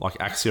 like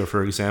Axia,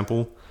 for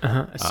example.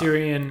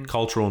 Assyrian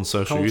Cultural and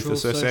Social Youth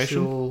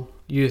Association. Social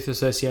Youth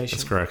Association.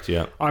 That's correct,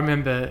 yeah. I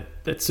remember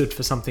that stood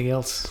for something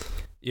else.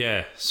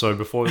 Yeah, so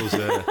before it was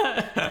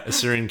the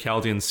Assyrian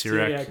Chaldean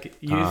Syriac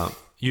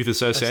Youth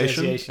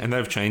Association, and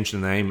they've changed the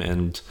name.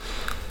 And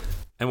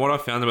what I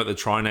found about the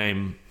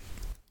Triname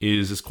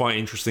is it's quite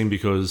interesting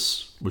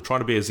because we try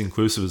to be as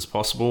inclusive as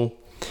possible.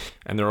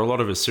 And there are a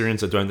lot of Assyrians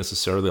that don't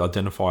necessarily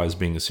identify as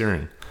being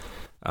Assyrian.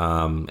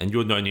 And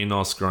you'll know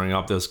Ninos growing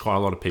up, there's quite a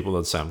lot of people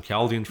that say I'm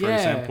Chaldean, for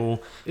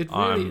example. It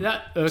really,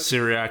 I'm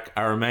Syriac,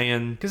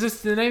 Aramaean. Because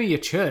it's the name of your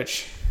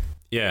church.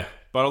 Yeah,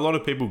 but a lot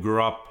of people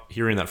grew up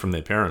hearing that from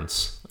their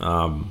parents.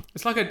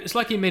 It's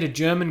like you meet a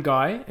German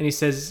guy and he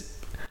says,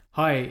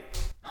 "Hi,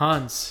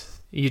 Hans,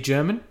 are you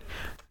German?"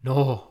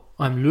 "No,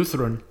 I'm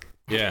Lutheran."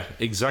 Yeah,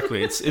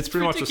 exactly. It's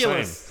pretty much the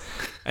same.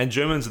 And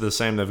Germans are the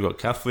same. They've got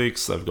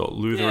Catholics, they've got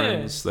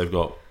Lutherans, they've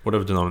got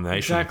whatever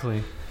denomination.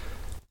 Exactly.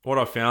 What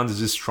I found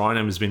is this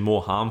Triname has been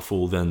more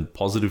harmful than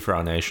positive for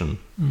our nation.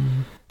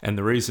 And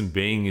the reason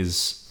being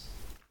is,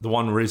 the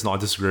one reason I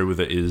disagree with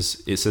it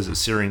is it says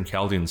Assyrian,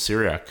 Chaldean,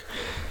 Syriac.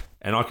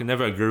 And I can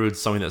never agree with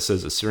something that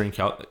says Assyrian,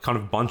 it kind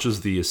of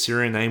bunches the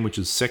Assyrian name, which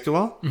is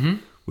secular,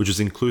 which is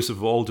inclusive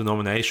of all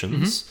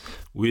denominations,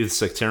 with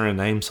sectarian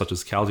names such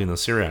as Chaldean or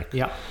Syriac.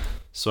 Yeah.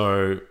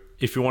 So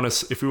if we want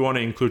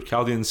to include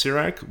Chaldean and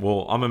Syriac,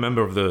 well, I'm a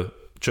member of the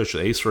Church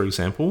of the East, for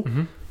example.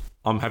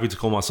 I'm happy to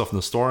call myself an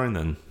Nestorian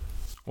then.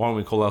 Why don't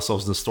we call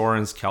ourselves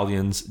Nestorians,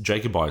 Chaldeans,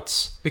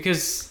 Jacobites?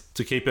 Because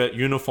to keep it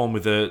uniform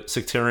with the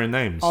sectarian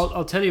names.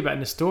 I'll tell you about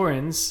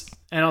Nestorians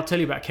and I'll tell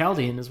you about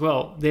Chaldean as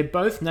well. They're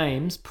both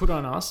names put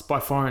on us by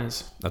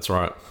foreigners. That's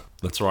right.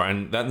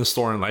 And that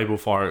Nestorian label,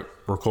 if I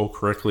recall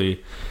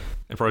correctly,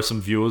 and probably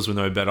some viewers will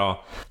know better,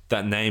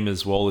 that name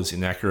as well is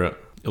inaccurate.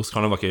 It was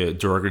kind of like a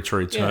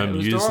derogatory term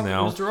used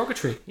now. It was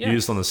derogatory. Yeah.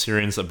 Used on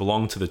Assyrians that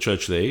belong to the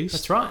Church of the East.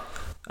 That's right.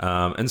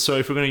 And so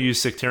if we're going to use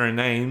sectarian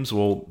names,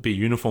 we'll be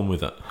uniform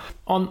with it.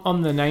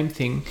 On the name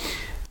thing,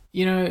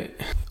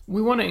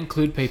 we want to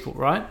include people,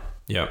 right?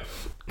 Yeah.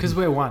 Because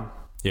we're one.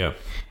 Yeah.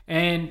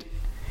 And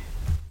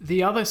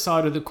the other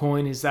side of the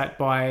coin is that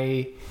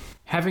by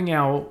having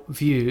our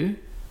view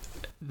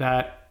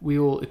that we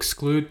will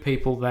exclude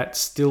people that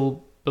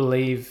still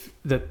believe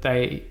that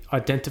they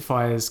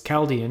identify as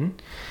Chaldean,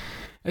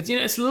 it's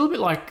a little bit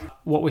like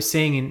what we're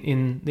seeing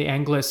in the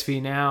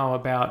Anglosphere now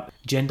about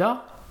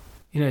gender.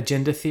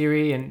 Gender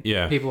theory and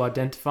people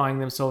identifying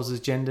themselves as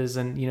genders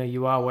and,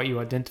 you are what you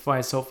identify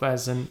yourself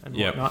as and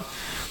whatnot.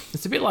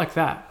 It's a bit like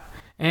that.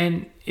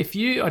 And if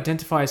you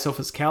identify yourself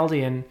as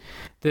Chaldean,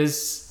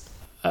 there's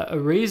a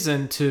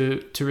reason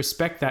to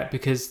respect that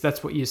because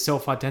that's what you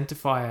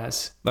self-identify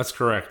as. That's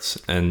correct.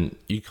 And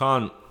you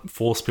can't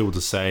force people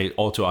to say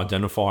or to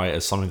identify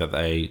as something that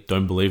they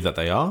don't believe that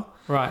they are.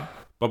 Right.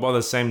 But by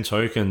the same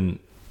token,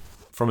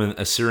 from an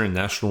Assyrian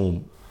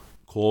national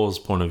cause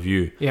point of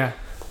view,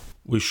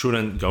 we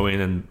shouldn't go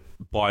in and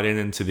bite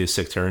into this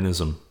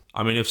sectarianism.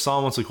 I mean, if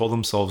someone wants to call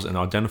themselves and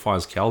identify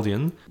as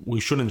Chaldean, we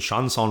shouldn't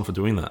shun someone for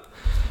doing that.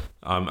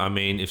 I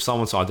mean, if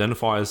someone wants to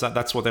identify as that,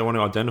 that's what they want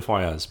to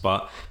identify as.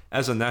 But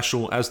as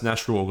national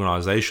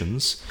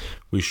organisations,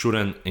 we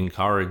shouldn't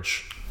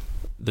encourage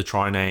the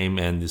Triname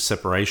and the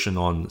separation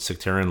on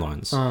sectarian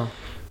lines.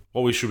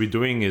 What we should be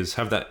doing is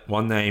have that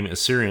one name,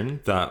 Assyrian,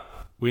 that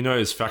we know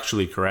is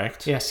factually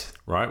correct. Yes.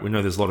 Right? We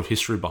know there's a lot of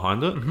history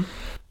behind it.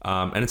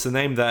 And it's a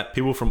name that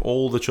people from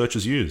all the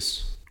churches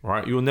use,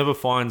 right? You'll never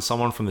find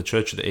someone from the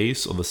Church of the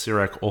East or the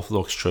Syriac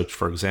Orthodox Church,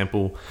 for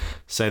example,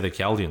 say the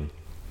Chaldean.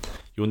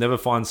 You'll never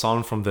find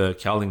someone from the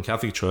Chaldean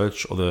Catholic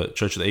Church or the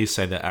Church of the East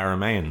say they're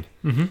Aramaean.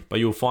 But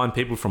you'll find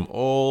people from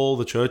all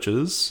the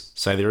churches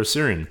say they're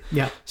Assyrian.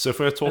 Yeah. So if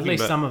we're talking at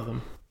least about... some of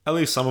them. At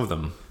least some of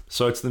them.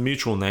 So it's the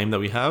mutual name that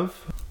we have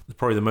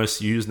probably the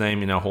most used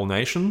name in our whole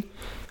nation.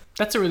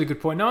 That's a really good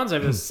point. No one's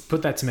ever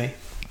put that to me.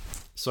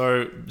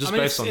 So just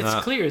based on that,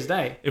 it's clear as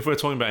day. if we're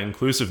talking about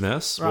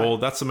inclusiveness, Right. well,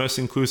 that's the most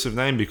inclusive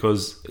name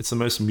because it's the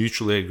most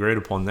mutually agreed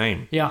upon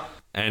name. Yeah.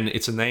 And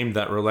it's a name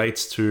that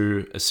relates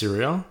to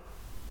Assyria,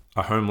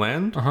 a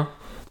homeland.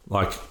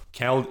 Like,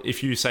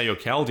 if you say you're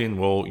Chaldean,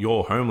 well,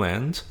 your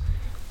homeland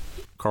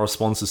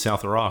corresponds to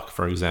South Iraq,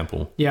 for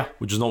example. Yeah.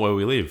 Which is not where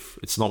we live.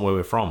 It's not where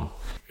we're from.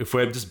 If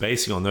we're just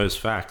basing on those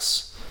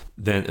facts,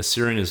 then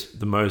Assyrian is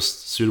the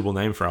most suitable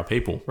name for our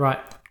people. Right.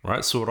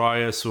 Right?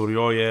 Suraya,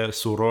 Suryoye,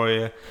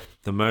 Suroye.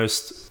 The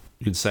most,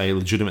 you could say,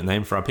 legitimate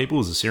name for our people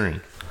is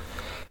Assyrian.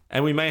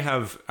 And we may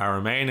have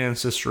Aramean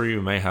ancestry.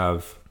 We may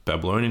have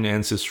Babylonian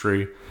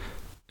ancestry.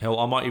 Hell,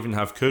 I might even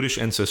have Kurdish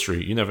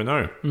ancestry. You never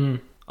know.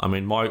 I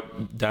mean, my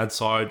dad's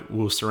side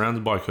was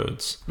surrounded by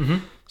Kurds.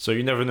 So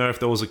you never know if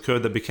there was a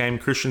Kurd that became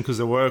Christian because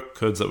there were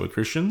Kurds that were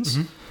Christians.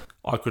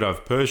 I could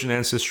have Persian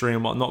ancestry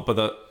and whatnot, but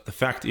the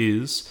fact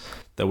is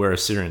that we're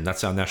Assyrian.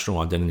 That's our national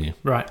identity.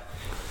 Right.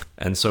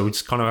 And so we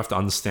just kind of have to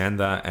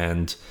understand that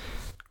and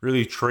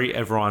really treat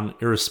everyone,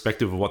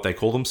 irrespective of what they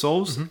call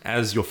themselves,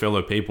 as your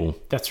fellow people.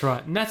 That's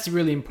right. And that's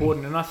really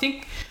important. And I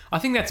think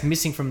that's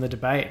missing from the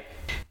debate.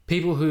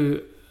 People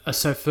who are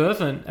so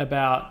fervent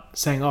about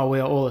saying, oh,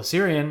 we're all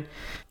Assyrian,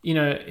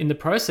 in the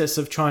process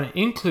of trying to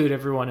include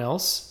everyone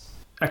else,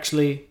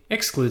 actually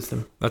excludes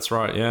them. That's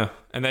right, yeah.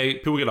 And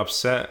people get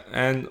upset,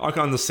 and I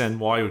can understand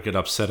why you would get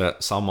upset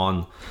at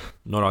someone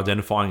not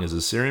identifying as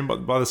Assyrian,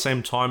 but by the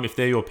same time, if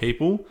they're your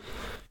people,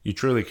 you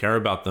truly care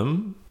about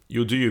them,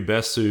 you'll do your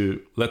best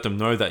to let them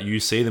know that you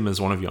see them as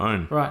one of your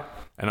own. Right.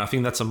 And I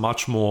think that's a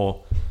much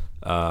more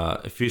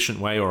efficient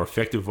way or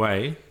effective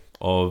way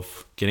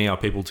of getting our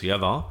people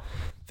together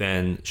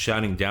than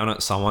shouting down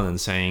at someone and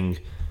saying,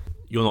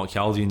 you're not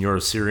Chaldean, you're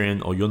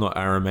Assyrian, or you're not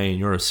Aramean,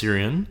 you're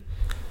Assyrian.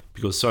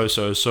 Because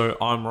so,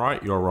 I'm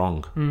right, you're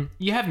wrong.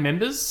 You have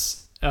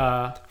members?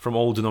 From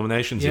all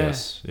denominations, Yeah.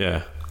 yes.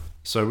 Yeah.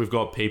 So we've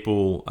got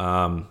people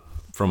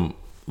from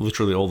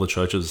literally all the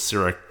churches,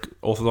 Syriac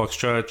Orthodox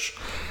Church,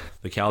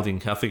 the Chaldean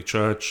Catholic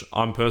Church.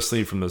 I'm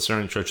personally from the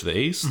Syrian Church of the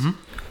East.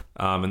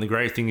 And the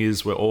great thing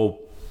is we're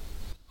all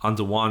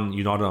under one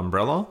united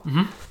umbrella.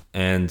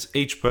 And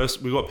each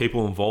person, we've got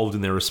people involved in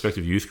their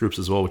respective youth groups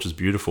as well, which is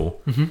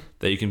beautiful.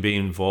 That you can be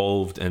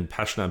involved and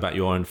passionate about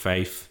your own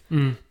faith,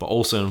 but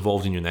also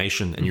involved in your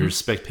nation, and you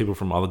respect people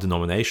from other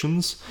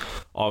denominations.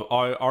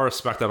 I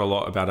respect that a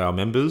lot about our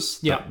members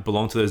that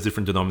belong to those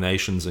different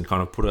denominations, and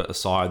kind of put it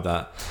aside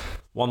that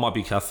one might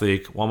be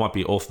Catholic, one might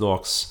be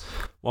Orthodox,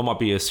 one might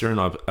be Assyrian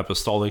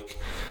Apostolic,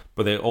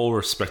 but they all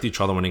respect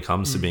each other when it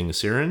comes to being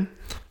Assyrian,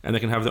 and they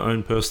can have their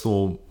own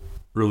personal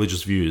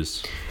religious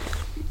views.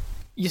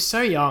 You're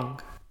so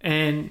young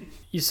and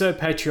you're so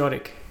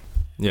patriotic.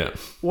 Yeah.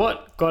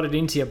 What got it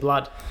into your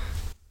blood?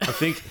 I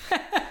think,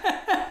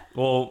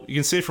 well, you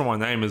can see it from my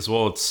name as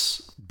well.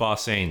 It's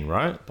Barsin,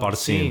 right?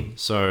 Barsin.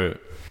 So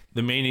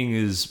the meaning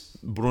is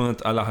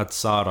Brunat Alahat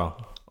Sara,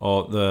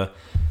 or the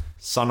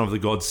son of the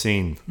god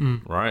Sin,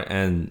 right?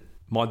 And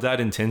my dad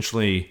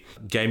intentionally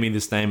gave me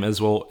this name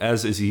as well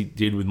as he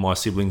did with my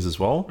siblings as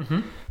well.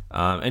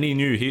 And he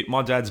knew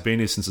my dad's been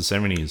here since the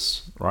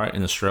 70s, right,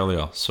 in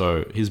Australia.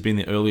 So he's been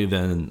there earlier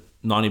than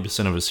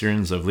 90% of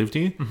Assyrians have lived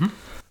here.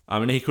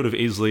 And he could have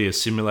easily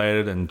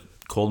assimilated and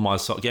called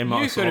myself.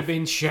 You could have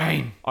been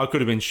Shane. I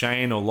could have been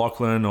Shane or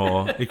Lachlan,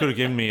 or he could have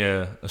given me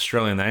a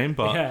Australian name,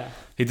 but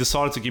he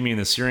decided to give me an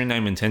Assyrian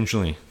name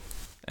intentionally.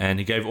 And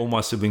he gave all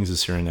my siblings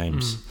Assyrian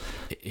names.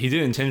 He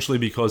did it intentionally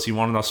because he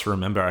wanted us to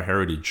remember our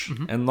heritage.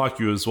 And like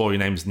you as well, your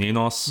name's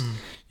Ninos.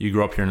 You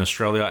grew up here in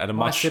Australia at a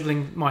My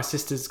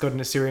sister's got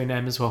an Assyrian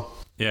name as well.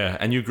 Yeah,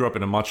 and you grew up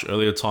in a much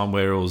earlier time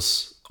where it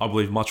was, I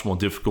believe, much more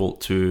difficult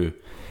to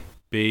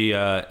be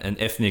an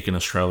ethnic in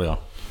Australia.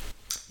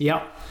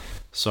 Yep.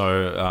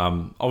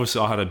 So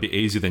obviously I had it a bit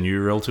easier than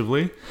you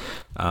relatively.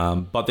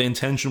 But the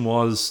intention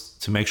was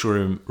to make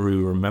sure we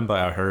remember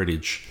our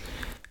heritage,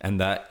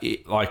 and that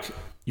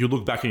you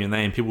look back on your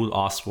name, people would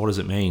ask, what does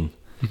it mean?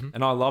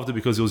 And I loved it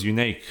because it was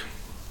unique.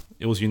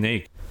 It was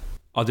unique.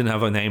 I didn't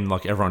have a name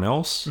like everyone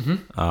else.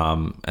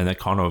 And that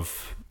kind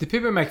of... Did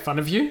people make fun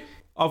of you?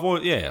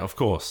 Yeah, of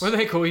course. What do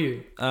they call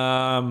you?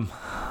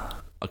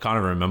 I can't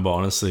even remember,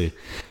 honestly.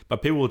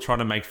 But people would try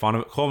to make fun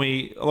of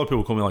it. A lot of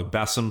people call me like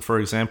Bassam, for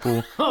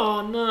example.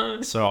 Oh,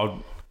 no.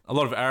 So a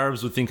lot of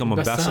Arabs would think I'm a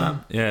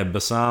Bassam. Yeah,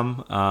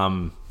 Bassam.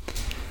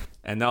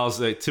 And that was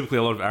typically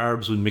a lot of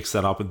Arabs would mix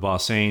that up with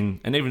Barsin,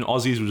 and even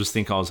Aussies would just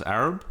think I was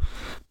Arab.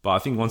 But I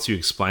think once you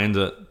explained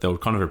it, they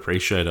would kind of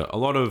appreciate it. A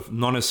lot of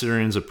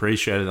non-Assyrians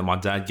appreciated that my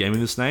dad gave me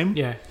this name.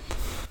 Yeah.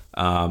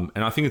 And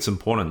I think it's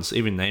important,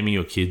 even naming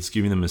your kids,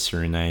 giving them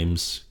Assyrian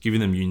names, giving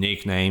them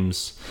unique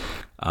names.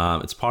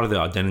 It's part of their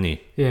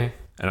identity. Yeah.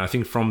 And I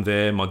think from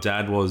there, my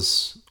dad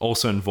was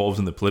also involved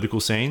in the political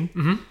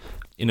scene.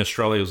 In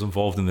Australia, he was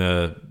involved in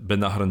the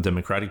Bennahran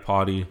Democratic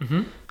Party.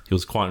 He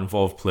was quite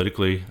involved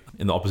politically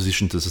in the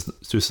opposition to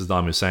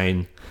Saddam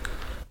Hussein.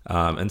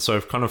 And so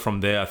kind of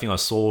from there, I think I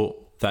saw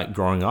that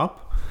growing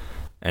up,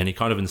 and he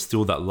kind of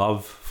instilled that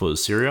love for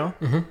Syria.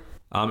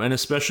 And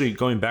especially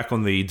going back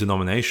on the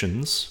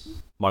denominations,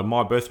 like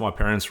both my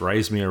parents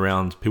raised me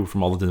around people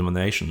from other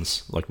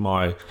denominations. Like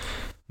my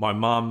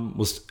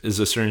mum is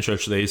a Syrian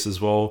Church of the East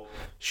as well.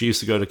 She used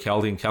to go to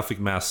Chaldean Catholic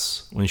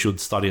Mass when she would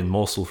study in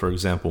Mosul, for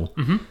example.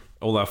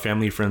 All our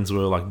family friends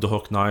were like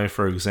Dohok Naya,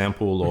 for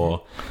example,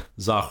 or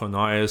Zahor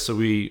Naya.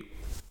 So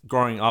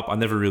growing up, I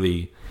never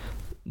really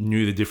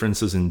knew the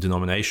differences in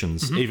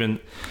denominations. Even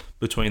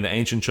between the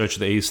ancient Church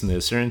of the East and the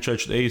Assyrian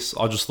Church of the East,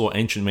 I just thought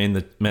ancient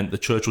meant the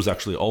church was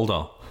actually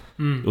older.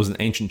 It was an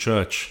ancient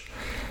church,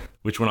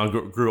 which when I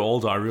grew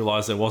older, I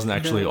realized it wasn't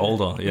actually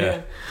older.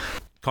 Yeah.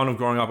 Kind of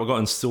growing up, I got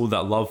instilled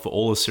that love for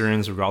all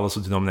Assyrians, regardless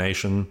of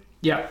denomination.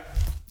 Yeah.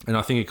 And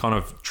I think it kind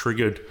of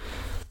triggered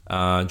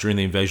during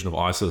the invasion of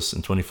ISIS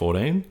in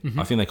 2014.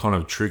 I think they kind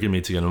of triggered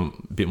me to get a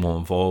bit more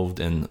involved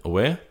and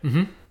aware.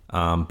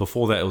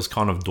 Before that, it was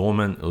kind of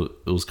dormant.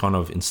 It was kind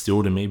of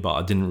instilled in me, but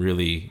I didn't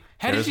really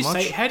care as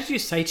much. How did you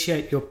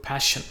satiate your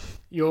passion?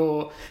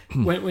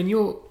 When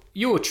you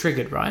were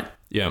triggered, right?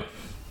 Yeah.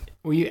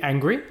 Were you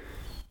angry?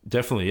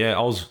 Definitely, yeah.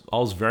 I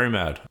was very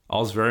mad.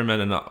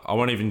 And I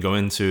won't even go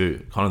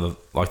into kind of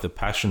the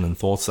passion and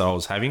thoughts that I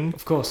was having.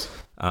 Of course.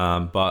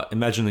 But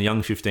imagine a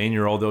young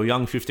 15-year-old. There were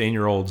young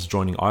 15-year-olds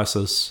joining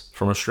ISIS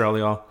from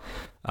Australia,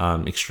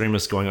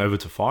 extremists going over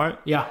to fight.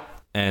 Yeah.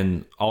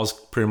 And I was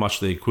pretty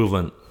much the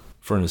equivalent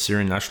for an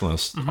Assyrian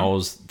nationalist. I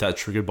was that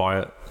triggered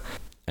by it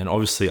and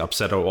obviously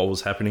upset at what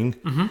was happening.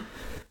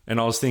 And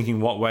I was thinking,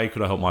 what way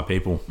could I help my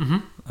people?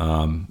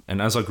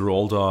 And as I grew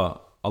older,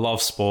 I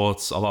love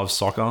sports. I love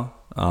soccer,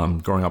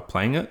 growing up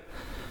playing it.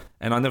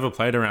 And I never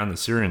played around the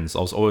Syrians.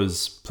 I was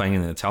always playing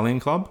in an Italian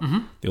club,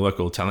 the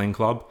local Italian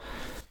club.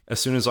 As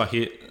soon as I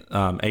hit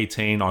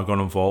 18, I got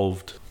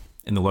involved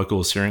in the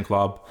local Assyrian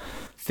club.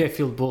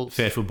 Fairfield Bulls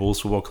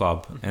Football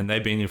Club. And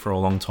they've been here for a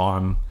long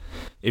time,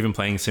 even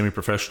playing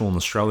semi-professional in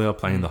Australia,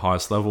 playing the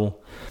highest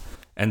level.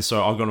 And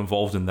so I got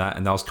involved in that.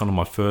 And that was kind of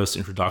my first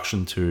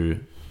introduction to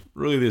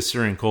really the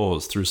Assyrian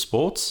cause through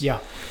sports. Yeah.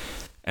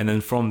 And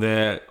then from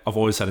there, I've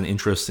always had an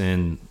interest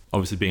in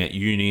obviously being at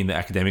uni, in the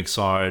academic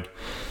side,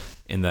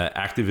 in the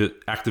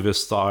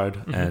activist side.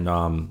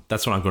 And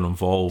that's when I got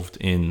involved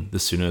in the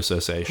Sunni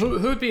Association. Who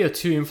would be your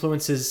two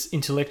influences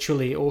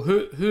intellectually, or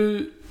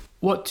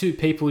what two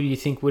people do you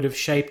think would have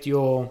shaped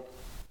your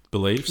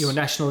beliefs? Your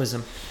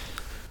nationalism?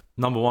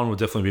 Number one would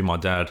definitely be my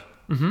dad.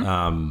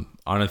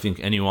 I don't think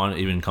anyone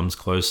even comes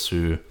close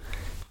to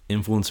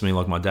influencing me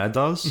like my dad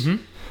does.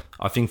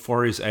 I think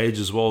for his age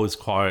as well, is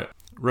quite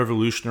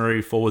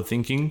revolutionary, forward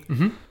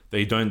thinking that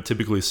you don't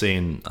typically see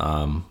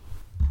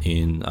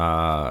in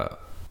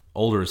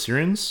older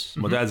Assyrians.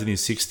 My dad's in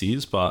his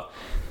 60s, but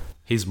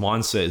his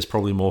mindset is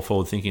probably more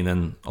forward thinking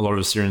than a lot of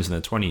Assyrians in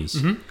their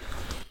 20s.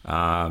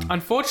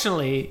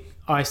 Unfortunately,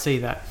 I see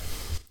that.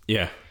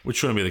 Yeah, which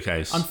shouldn't be the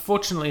case.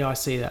 Unfortunately, I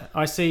see that.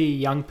 I see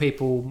young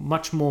people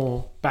much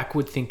more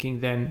backward thinking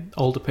than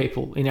older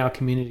people in our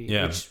community,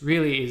 which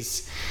really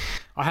is...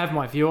 I have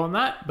my view on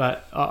that,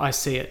 but I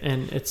see it,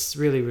 and it's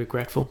really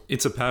regretful.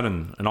 It's a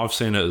pattern, and I've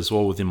seen it as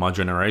well within my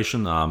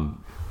generation.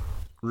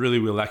 Really,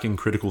 we're lacking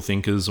critical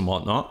thinkers and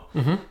whatnot.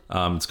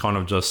 It's kind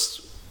of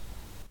just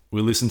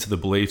we listen to the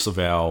beliefs of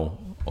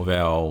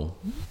our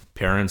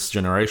parents'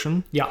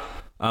 generation. Yeah.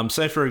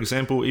 Say for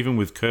example, even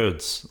with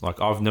Kurds, like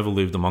I've never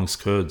lived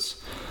amongst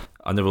Kurds.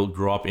 I never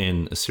grew up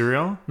in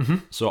Assyria,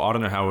 so I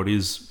don't know how it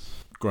is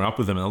growing up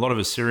with them. And a lot of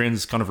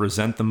Assyrians kind of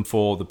resent them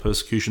for the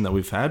persecution that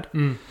we've had.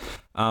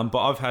 But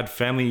I've had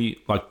family,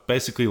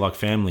 basically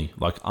family,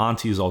 like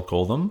aunties, I'll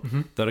call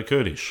them, that are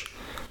Kurdish.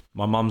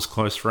 My mum's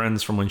close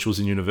friends from when she was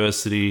in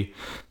university,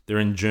 they're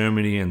in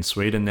Germany and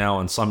Sweden now,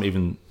 and some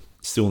even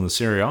still in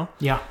Assyria.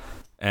 Yeah.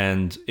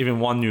 And even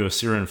one knew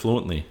Assyrian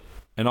fluently.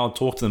 And I'll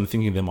talk to them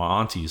thinking they're my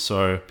aunties.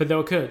 But they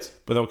were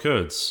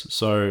Kurds.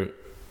 So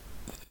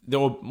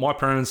my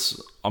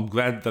parents, I'm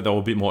glad that they were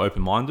a bit more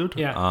open-minded.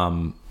 Yeah.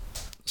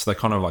 So they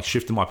kind of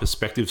shifted my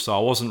perspective. So I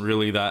wasn't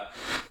really that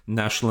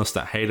nationalist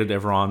that hated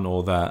everyone,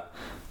 or that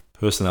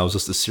person that was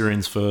just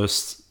Assyrians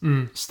first,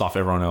 stuff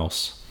everyone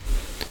else.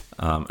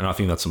 And I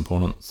think that's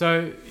important.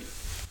 So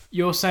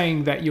you're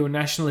saying that your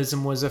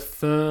nationalism was a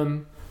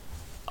firm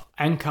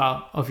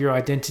anchor of your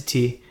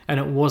identity, and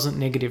it wasn't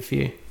negative for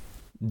you?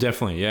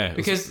 Definitely, yeah.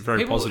 Because very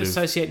people positive.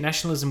 Associate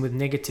nationalism with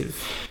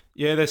negative.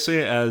 Yeah, they see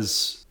it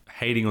as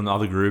hating on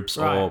other groups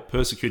or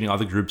persecuting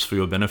other groups for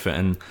your benefit.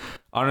 And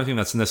I don't think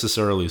that's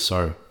necessarily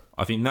so.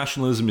 I think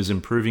nationalism is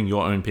improving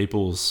your own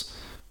people's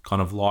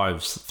kind of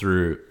lives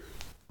through,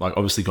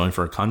 obviously going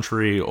for a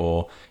country,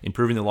 or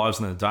improving their lives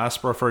in the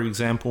diaspora, for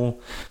example,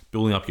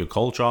 building up your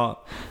culture.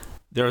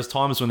 There are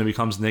times when it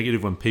becomes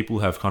negative when people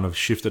have kind of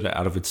shifted it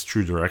out of its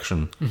true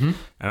direction. And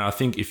I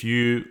think if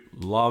you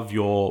love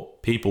your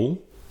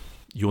people,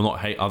 you will not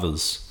hate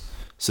others.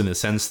 So in the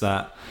sense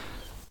that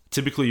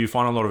typically you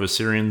find a lot of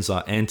Assyrians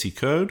are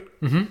anti-Kurd,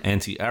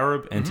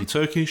 anti-Arab,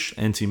 anti-Turkish,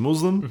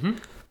 anti-Muslim,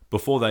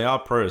 before they are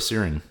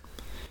pro-Assyrian.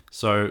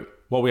 So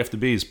what we have to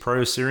be is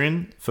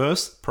pro-Assyrian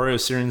first,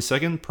 pro-Assyrian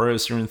second,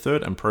 pro-Assyrian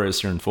third, and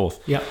pro-Assyrian fourth.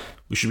 Yeah.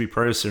 we should be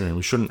pro-Assyrian.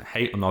 We shouldn't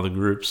hate on other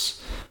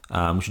groups.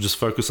 We should just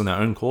focus on our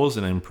own cause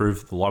and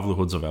improve the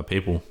livelihoods of our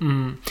people.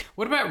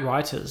 What about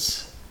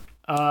writers?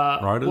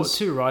 Writers? What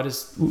two writers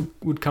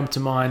would come to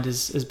mind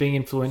as being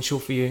influential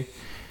for you?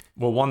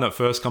 Well, one that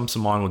first comes to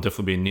mind would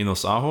definitely be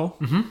Ninos Aho,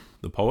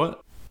 the poet.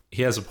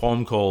 He has a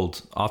poem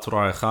called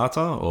Aturaya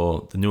Khata,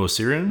 or The New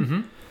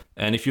Assyrian.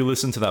 And if you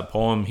listen to that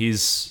poem, he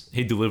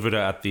delivered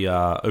it at the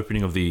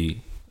opening of the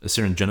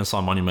Assyrian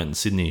Genocide Monument in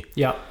Sydney.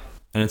 Yeah.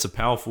 And it's a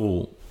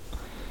powerful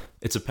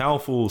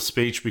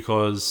speech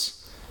because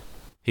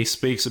he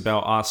speaks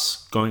about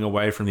us going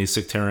away from these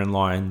sectarian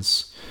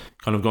lines,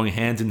 kind of going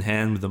hand in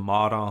hand with the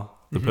martyr,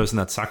 the person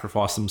that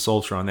sacrificed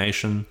themselves for our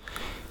nation,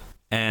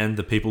 and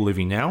the people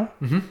living now,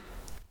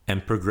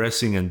 and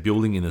progressing and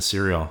building in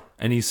Assyria.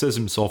 And he says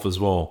himself as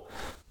well,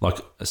 like,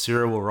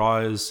 Assyria will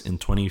rise in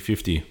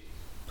 2050.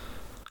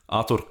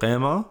 Atur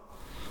Qema,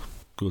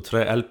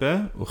 Kutre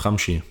Alpe,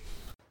 Ukhamshi.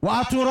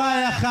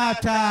 وأترايا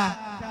خاتا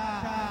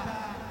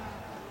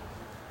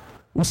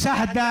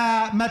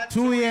وسهدة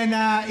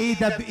متوينا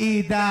إيدا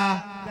بإيدا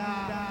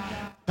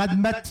قد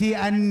متي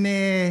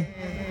أني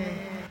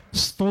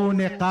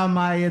سطوني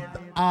قمايد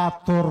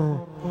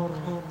آطر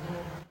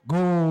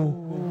جو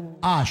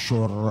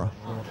آشر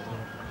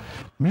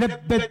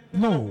ملبت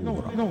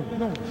نور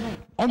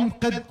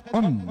قد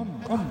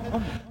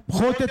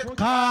بخوتة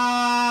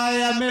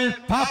قايم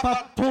البابا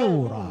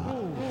الطورة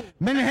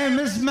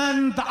منهم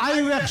زمن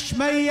ضعيوخ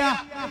شمية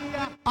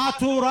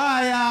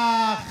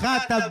أطورايا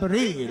خاتب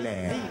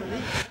ريلة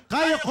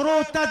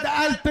قيقرو تد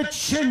قلب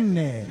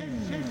تشنة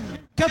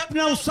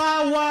كبنا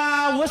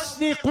وصاوى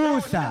وسني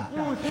قوثة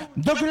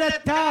دقل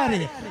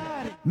التاريخ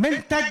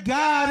من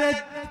تجارد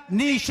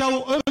نيشة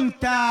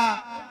وانت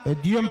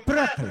ديوم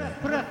برقلة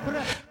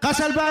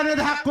قصل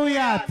باند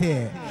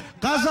حقوياتي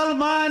قصل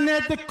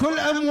ماند كل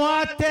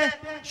امواته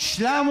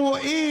شلامو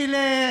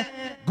إيلي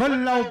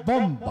قلو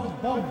بومبا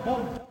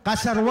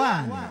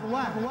قصروان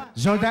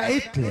زودا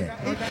إتلي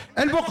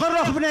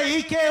البقرخ بنا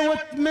إيكي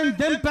من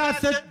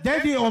دنباث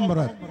دادي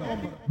أمرت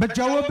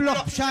بتجاوب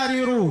لك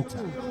بشاري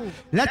روتا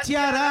لا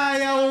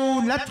تيارايا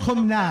ولا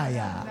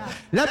تخمنايا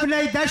لا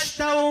بني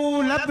دشتا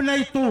ولا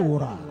بني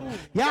طورة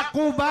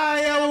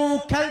يعقوبايا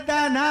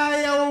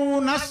وكلدانايا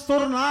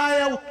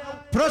ونصرنايا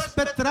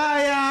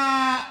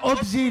بروسبترايا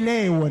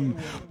أبزيليون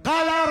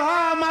قال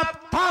راما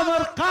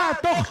بطامر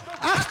قاتخ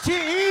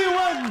أختي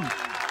إيون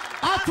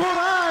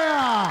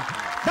أطرايا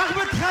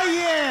دغ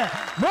بتخيي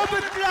مو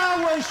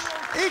بتلاوش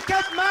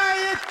إيكاد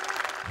مايت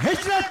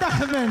هجرة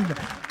تخمن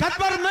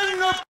كبر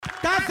منه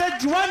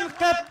بتاثج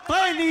ونقب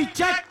طيني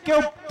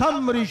جك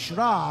وبطمر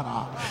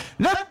شرارة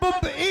لب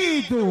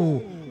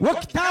بإيده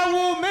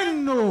وكتاو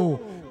منه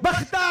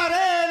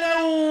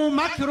بختاريله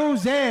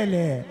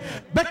ومكروزيله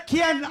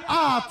بكيان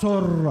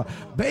آطر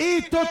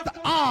بقيته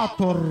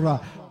آطر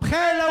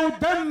بخيله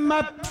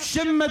ودمه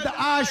بشمد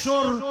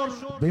آشر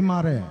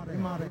بمارين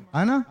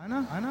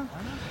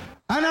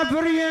أنا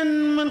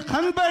برين من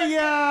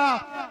قنبيا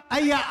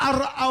أي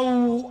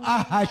أرأو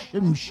أها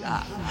شمشة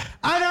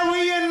أنا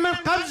وين من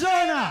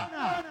قبزونة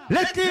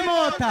لتلي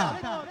موتة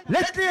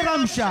لتلي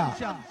رمشة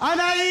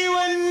أنا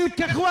إيون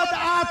كخوات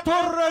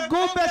آطر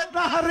قوبة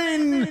نهر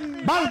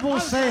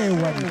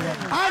بالبوصيون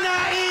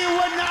أنا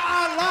إيون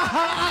الله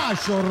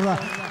آشر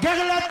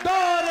قغل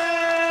الدور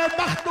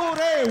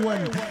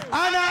مخدوريون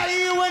أنا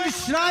إيون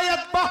شراية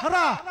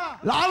بحرة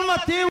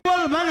العلمتي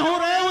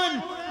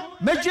والمنهوريون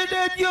مجد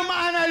يوم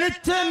أنا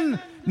لتن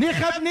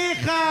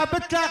نيخة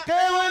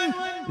بتلاقيون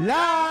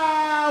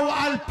لا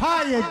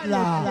والبايد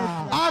لا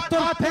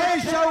آطر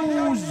بيشة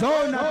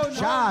وزونة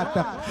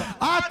بشاتق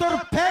آطر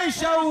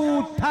بيشة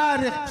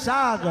وتاريخ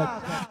بساغت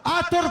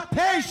آطر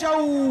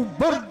بيشة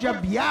وبرج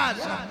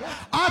بياسة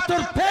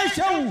آطر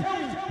بيشة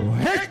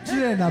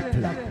وهجرنا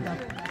بلا.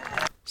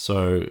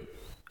 So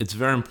it's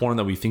very important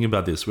that we think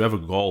about this. We have a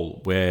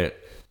goal where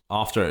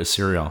after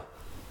Assyria,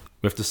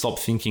 we have to stop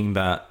thinking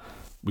that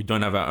we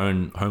don't have our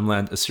own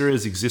homeland. Assyria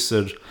has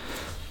existed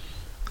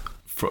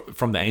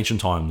from the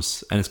ancient times,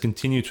 and it's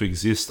continued to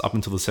exist up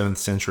until the 7th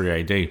century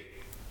AD,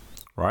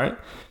 right?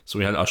 So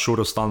we had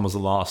Ashur-Dastan was the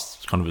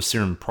last kind of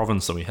Assyrian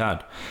province that we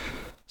had.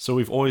 So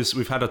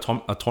we've had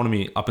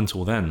autonomy up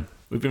until then.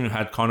 We've even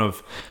had kind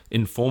of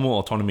informal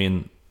autonomy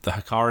in the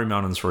Hakkari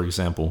Mountains, for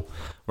example,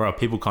 where our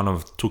people kind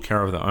of took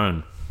care of their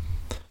own.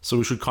 So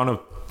we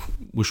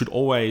should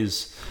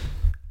always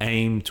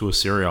aim to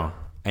Assyria,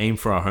 aim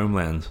for our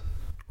homeland,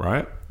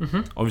 right?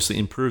 Obviously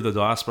improve the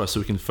diaspora so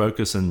we can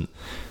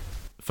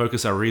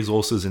focus our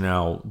resources in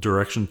our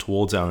direction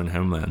towards our own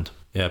homeland.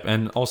 Yep.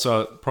 And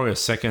also probably a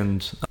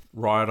second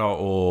writer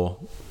or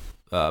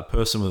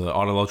person with an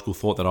ideological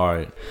thought that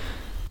I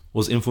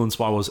was influenced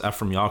by was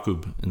Afram Yakub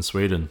in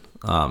Sweden.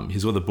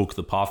 He's got the book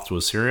The Path to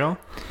Assyria,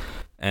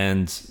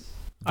 and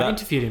I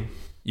interviewed him.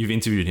 You've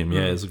interviewed him.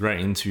 Yeah, it's a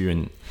great interview,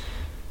 and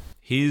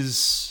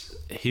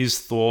his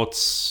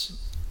thoughts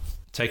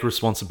take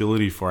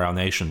responsibility for our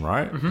nation,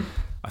 right?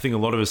 I think a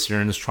lot of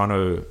Assyrians trying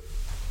to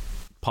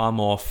palm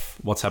off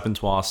what's happened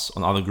to us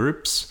on other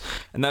groups,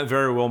 and that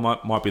very well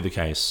might be the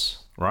case,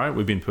 right?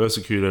 We've been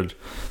persecuted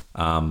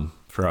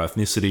for our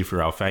ethnicity,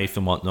 for our faith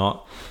and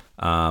whatnot.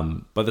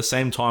 But at the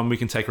same time, we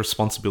can take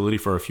responsibility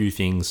for a few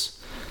things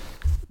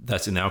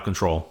that's in our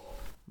control,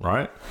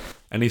 right?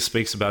 And he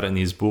speaks about it in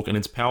his book, and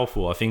it's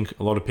powerful. I think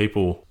a lot of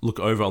people look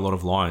over a lot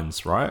of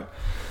lines, right?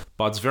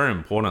 But it's very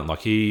important.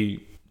 Like,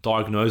 he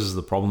diagnoses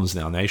the problems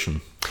in our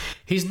nation.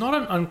 He's not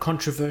an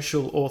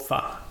uncontroversial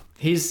author.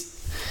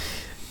 He's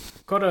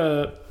got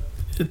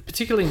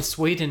particularly in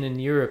Sweden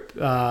and Europe,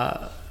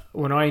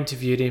 when I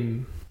interviewed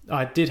him,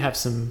 I did have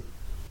some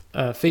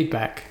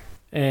feedback,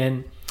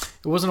 and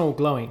it wasn't all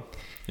glowing.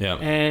 Yeah.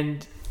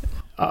 And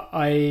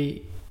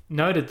I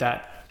noted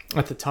that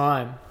at the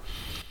time.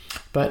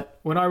 But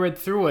when I read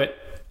through it,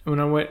 when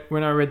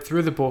I read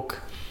through the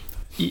book,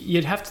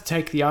 you'd have to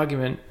take the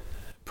argument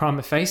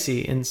prima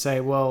facie and say,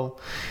 well,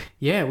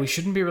 yeah, we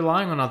shouldn't be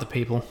relying on other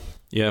people.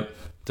 Yeah,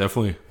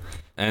 definitely.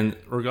 And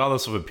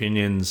regardless of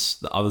opinions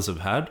that others have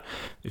had,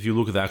 if you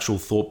look at the actual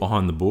thought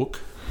behind the book,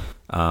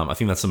 I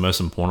think that's the most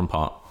important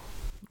part.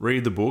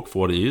 Read the book for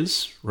what it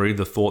is. Read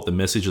the thought, the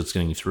message it's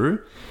getting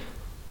through.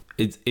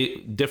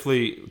 It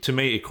definitely, to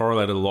me, it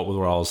correlated a lot with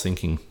what I was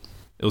thinking.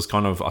 It was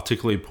kind of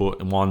articulately put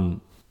in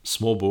one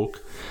small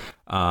book,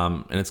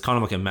 and it's kind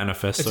of like a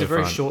manifesto. It's a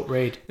very short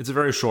read. It's a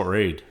very short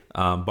read,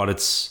 but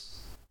it's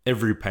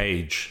every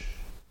page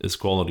is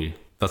quality.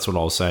 That's what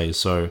I'll say.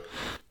 So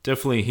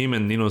definitely him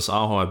and Ninos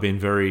Aho have been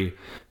very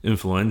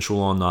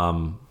influential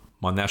on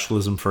my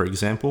nationalism, for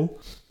example,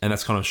 and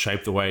that's kind of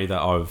shaped the way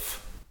that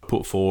I've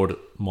put forward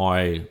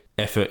my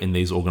effort in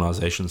these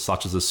organizations,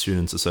 such as the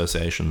Students'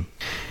 Association.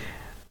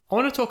 I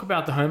want to talk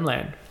about the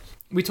homeland.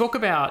 We talk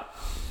about,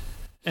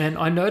 and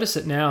I notice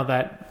it now,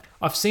 that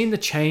I've seen the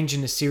change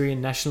in Assyrian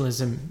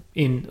nationalism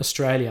in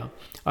Australia.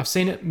 I've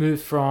seen it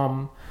move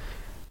from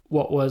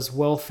what was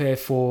welfare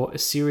for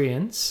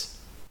Assyrians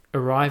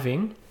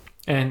arriving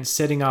and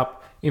setting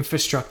up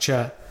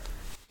infrastructure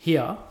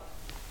here.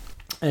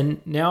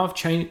 And now I've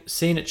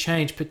seen it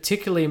change,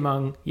 particularly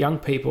among young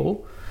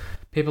people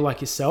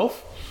like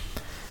yourself.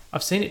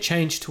 I've seen it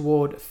change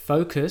toward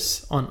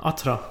focus on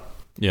Atra.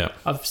 Yeah.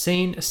 I've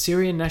seen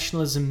Assyrian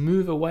nationalism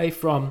move away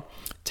from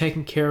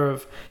taking care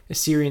of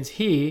Assyrians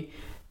here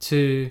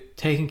to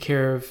taking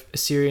care of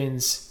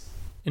Assyrians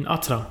in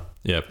Atra.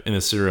 Yeah, in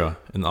Assyria,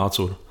 in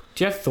Artur.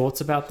 Do you have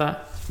thoughts about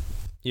that?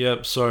 Yeah,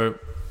 so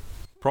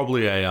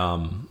probably a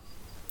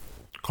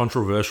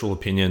controversial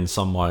opinion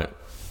some might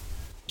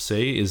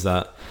see is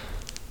that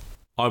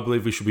I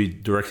believe we should be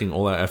directing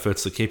all our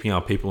efforts to keeping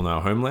our people in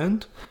our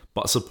homeland,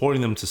 but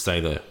supporting them to stay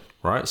there,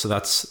 right? So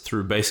that's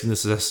through basic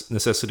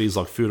necessities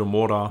like food and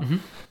water,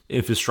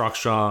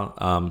 infrastructure,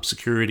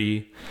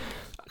 security,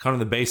 kind of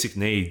the basic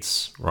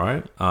needs,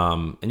 right?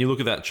 And you look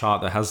at that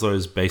chart that has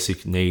those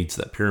basic needs,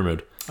 that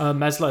pyramid.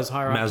 Maslow's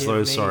hierarchy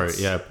of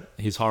needs.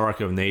 His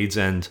hierarchy of needs,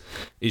 and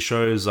it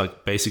shows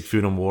like basic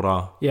food and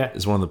water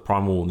is one of the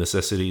primal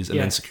necessities, and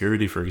then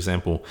security, for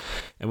example.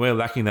 And we're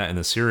lacking that in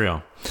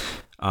Assyria.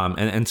 And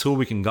until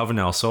we can govern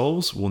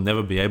ourselves, we'll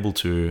never be able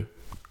to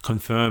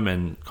confirm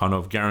and kind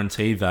of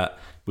guarantee that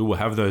we will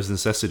have those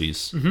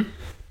necessities.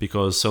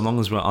 Because so long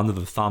as we're under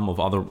the thumb of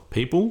other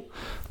people,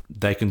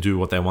 they can do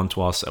what they want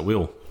to us at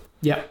will.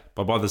 Yeah.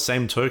 But by the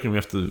same token, we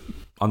have to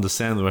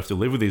understand that we have to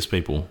live with these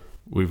people.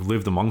 We've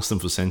lived amongst them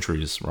for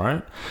centuries,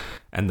 right?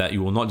 And that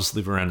you will not just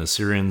live around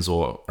Assyrians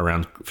or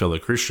around fellow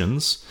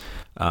Christians.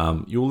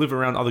 You will live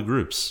around other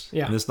groups.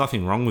 Yeah. And there's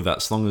nothing wrong with that,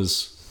 as long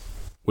as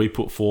we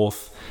put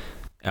forth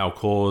our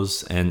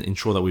cause and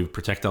ensure that we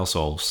protect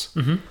ourselves.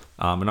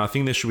 And I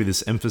think there should be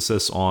this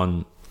emphasis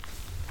on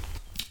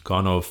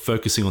kind of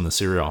focusing on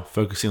Assyria,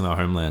 focusing on our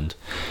homeland,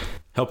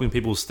 helping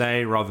people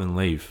stay rather than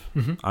leave.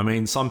 I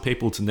mean, some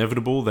people, it's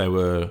inevitable. They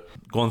were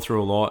gone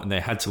through a lot and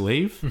they had to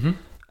leave.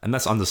 And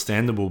that's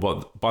understandable.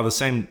 But by the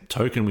same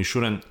token, we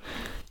shouldn't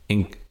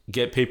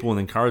get people and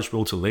encourage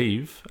people to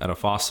leave at a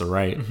faster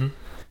rate.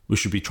 We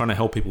should be trying to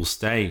help people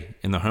stay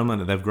in the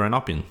homeland that they've grown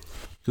up in.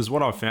 Because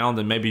what I've found,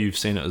 and maybe you've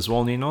seen it as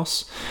well,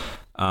 Ninos,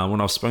 when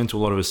I've spoken to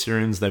a lot of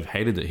Assyrians, they've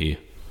hated it here.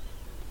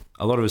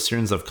 A lot of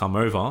Assyrians that have come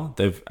over,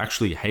 they've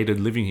actually hated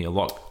living here a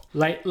lot.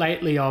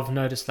 Lately, I've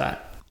noticed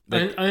that.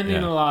 Only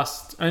in the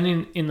last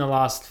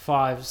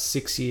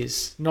 5-6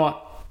 years,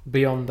 not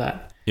beyond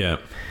that. Yeah.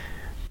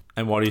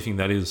 And why do you think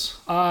that is?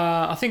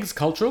 I think it's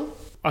cultural.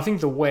 I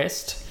think the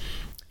West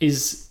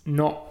is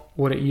not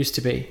what it used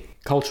to be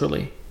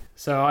culturally.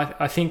 So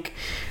I think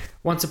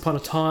once upon a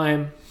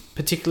time,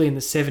 particularly in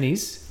the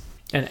 70s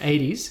and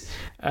 80s,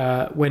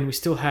 when we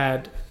still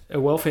had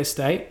a welfare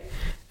state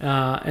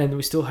and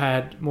we still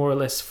had more or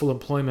less full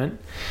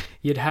employment,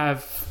 you'd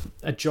have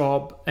a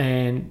job,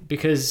 and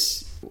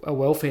because a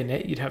welfare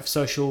net, you'd have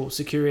social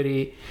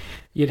security,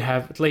 you'd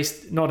have, at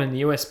least not in the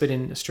US, but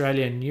in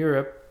Australia and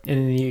Europe, and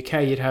in the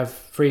UK, you'd have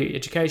free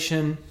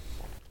education,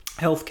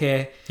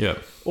 healthcare,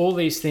 all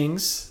these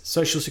things,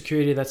 social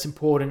security, that's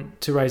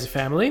important to raise a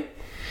family.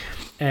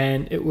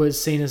 And it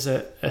was seen as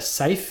a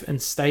safe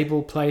and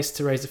stable place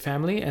to raise a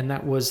family, and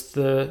that was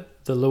the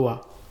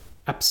lure,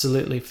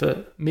 absolutely,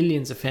 for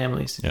millions of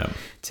families.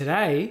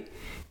 Today,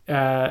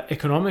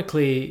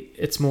 economically,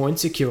 it's more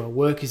insecure.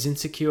 Work is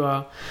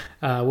insecure.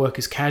 Work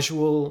is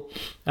casual.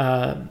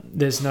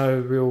 There's no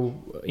real,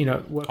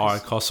 High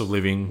cost of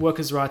living.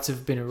 workers' rights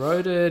have been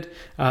eroded.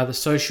 The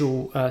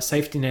social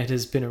safety net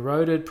has been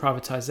eroded.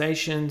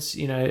 Privatizations,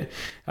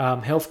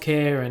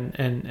 healthcare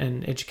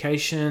and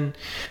education.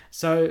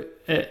 So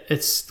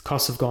its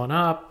costs have gone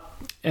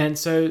up, and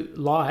so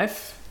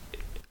life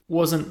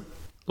wasn't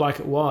like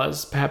it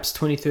was perhaps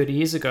 20, 30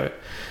 years ago.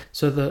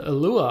 So the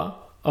allure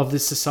of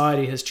this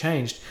society has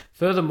changed.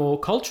 Furthermore,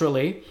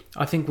 culturally,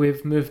 I think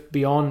we've moved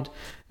beyond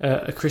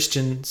a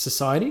Christian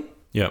society.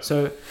 Yeah.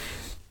 So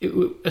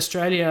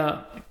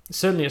Australia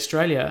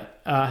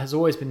has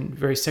always been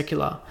very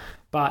secular,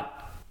 but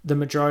the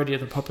majority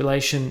of the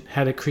population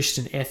had a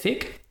Christian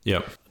ethic.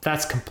 Yeah.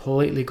 That's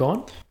completely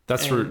gone.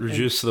 That's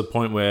reduced to the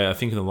point where I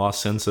think in the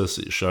last census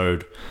it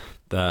showed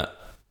that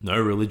no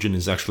religion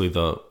is actually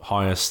the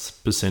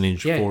highest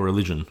percentage for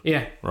religion.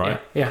 Yeah. Right?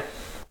 Yeah.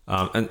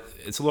 And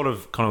it's a lot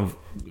of kind of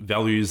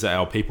values that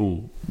our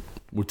people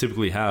would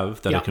typically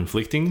have that are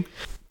conflicting.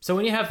 So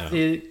when you have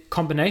the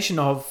combination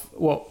of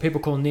what people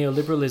call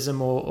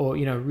neoliberalism or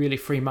really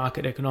free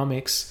market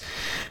economics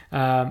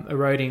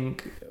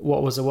eroding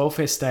what was a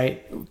welfare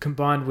state,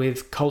 combined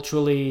with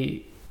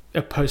culturally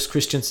a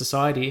post-Christian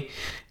society,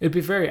 it would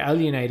be very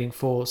alienating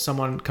for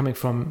someone coming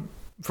from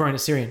an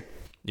Assyrian.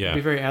 Yeah. It'd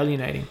be very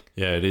alienating.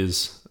 Yeah, it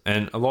is.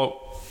 And a lot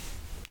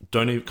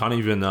can't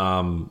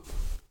even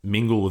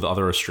mingle with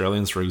other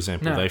Australians, for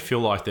example. No. They feel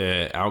like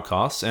they're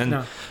outcasts. And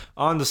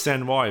I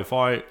understand why. If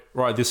I,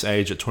 right at this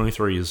age, at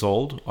 23 years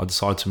old, I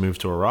decide to move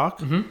to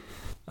Iraq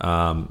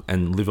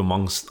and live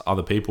amongst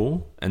other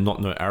people and not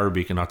know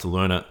Arabic and have to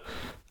learn it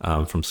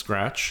from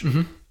scratch,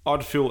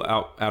 I'd feel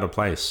out of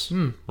place,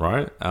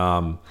 right?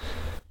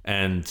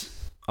 And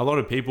a lot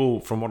of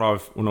people, from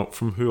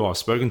who I've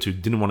spoken to,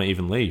 didn't want to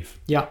even leave.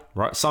 Yeah.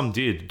 Right. Some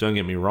did. Don't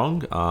get me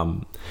wrong.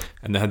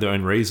 And they had their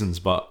own reasons,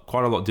 but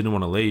quite a lot didn't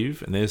want to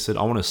leave. And they said,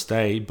 "I want to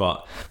stay,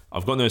 but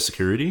I've got no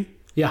security."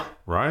 Yeah.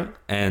 Right.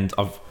 And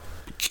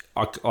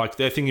like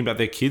they're thinking about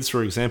their kids,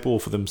 for example,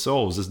 for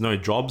themselves. There's no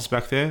jobs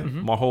back there.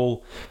 My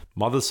whole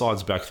mother's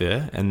side's back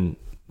there, and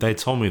they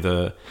told me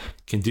the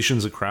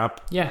conditions are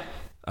crap. Yeah.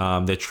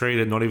 They're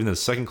treated not even as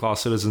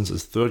second-class citizens,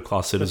 as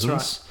third-class citizens.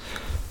 That's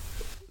right.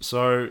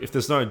 So if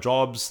there's no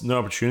jobs, no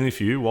opportunity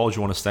for you, why would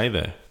you want to stay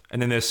there?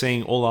 And then they're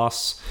seeing all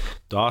us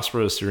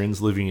diaspora Assyrians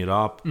living it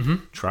up,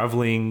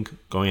 traveling,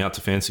 going out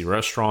to fancy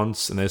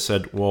restaurants. And they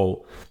said,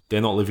 well,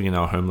 they're not living in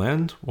our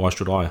homeland. Why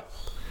should I?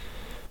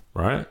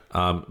 Right?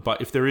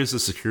 But if there is a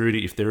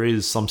security, if there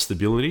is some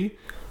stability,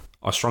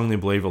 I strongly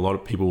believe a lot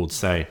of people would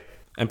stay.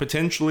 And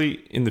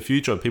potentially in the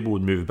future, people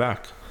would move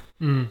back.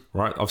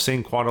 Right? I've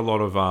seen quite a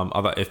lot of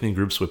other ethnic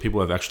groups where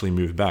people have actually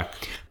moved back.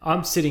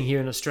 I'm sitting here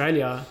in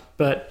Australia,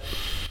 but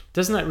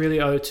doesn't that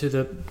really owe to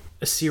the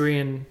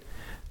Assyrian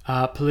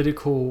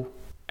political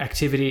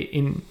activity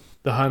in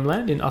the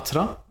homeland, in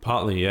Atara?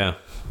 Partly, yeah.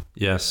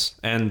 Yes.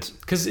 And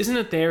because isn't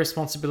it their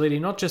responsibility,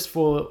 not just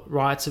for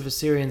rights of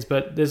Assyrians,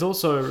 but there's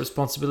also a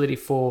responsibility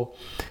for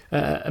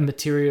a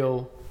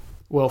material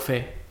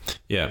welfare?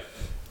 Yeah.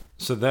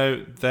 So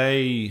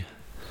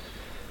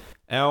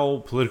our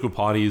political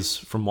parties,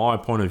 from my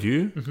point of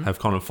view, have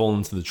kind of fallen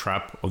into the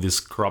trap of this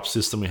corrupt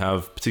system we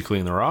have,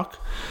 particularly in Iraq.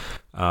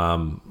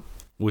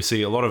 We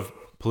see a lot of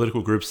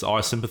political groups that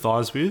I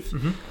sympathize with.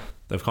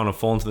 They've kind of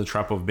fallen into the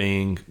trap of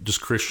being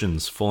just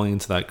Christians, falling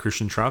into that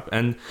Christian trap.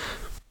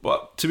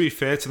 But to be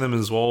fair to them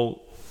as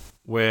well,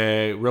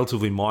 we're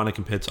relatively minor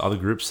compared to other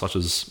groups such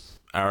as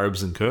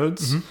Arabs and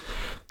Kurds.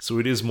 So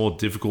it is more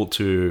difficult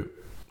to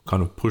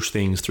kind of push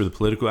things through the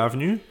political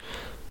avenue.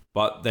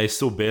 But they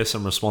still bear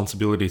some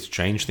responsibility to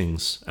change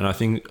things. And I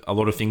think a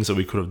lot of things that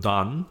we could have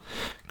done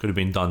could have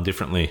been done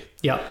differently.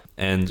 Yeah.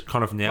 And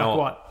kind of now... Like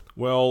what?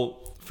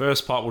 Well,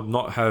 first part would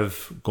not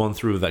have gone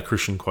through that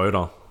Christian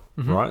quota,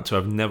 right? To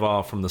have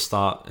never from the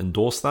start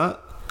endorsed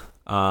that.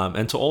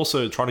 And to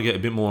also try to get a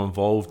bit more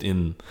involved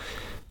in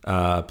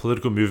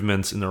political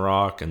movements in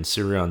Iraq and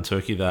Syria and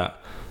Turkey that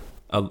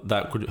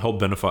could help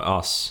benefit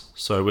us.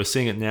 So we're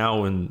seeing it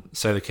now in,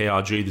 say, the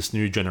KRG, this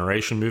new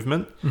generation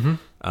movement.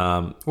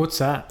 What's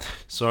that?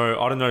 So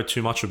I don't know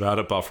too much about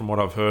it, but from what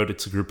I've heard,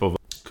 it's a group of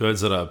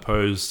Kurds that are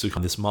opposed to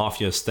this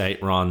mafia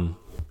state run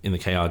in the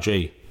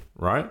KRG,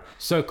 right?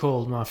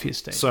 So-called mafia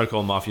state.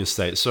 So-called mafia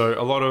state. So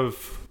a lot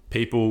of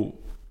people,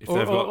 if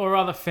they've got... Or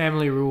rather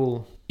family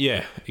rule.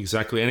 Yeah,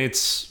 exactly. And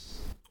it's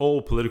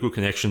all political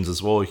connections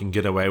as well. You can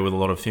get away with a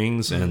lot of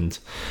things, and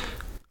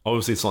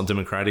obviously it's not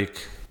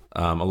democratic.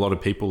 A lot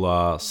of people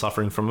are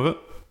suffering from it.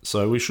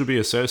 So we should be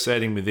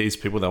associating with these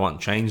people that want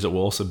change that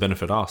will also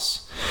benefit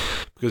us.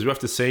 Because we have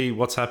to see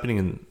what's happening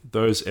in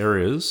those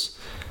areas.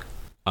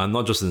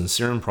 Not just an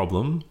Assyrian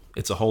problem,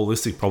 it's a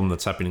holistic problem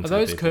that's happening Are to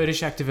those the people.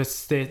 Kurdish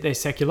activists, they're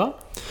secular?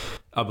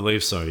 I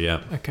believe so,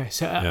 yeah. Okay,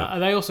 so Yeah. are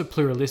they also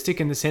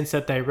pluralistic in the sense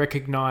that they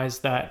recognise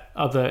that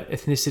other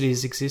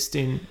ethnicities exist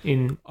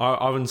in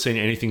I haven't seen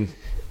anything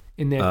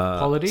their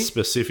polity?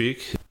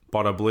 specific,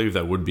 but I believe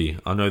they would be.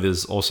 I know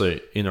there's also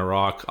in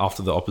Iraq,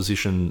 after the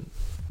opposition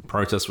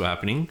protests were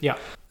happening. Yeah.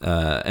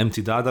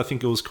 Imtidad, I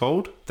think it was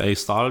called. They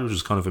started, which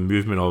was kind of a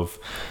movement of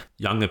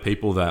younger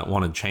people that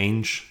wanted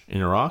change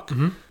in Iraq.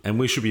 And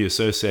we should be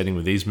associating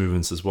with these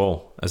movements as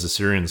well as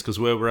Assyrians, because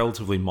we're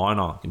relatively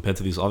minor compared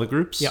to these other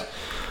groups. Yeah.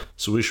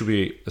 So we should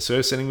be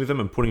associating with them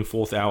and putting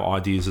forth our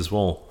ideas as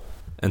well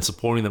and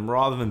supporting them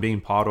rather than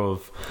being part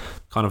of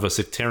kind of a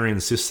sectarian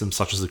system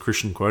such as the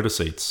Christian quota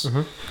seats.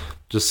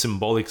 Just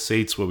symbolic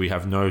seats where we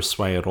have no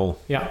sway at all.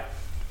 Yeah.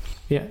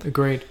 Yeah,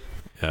 agreed.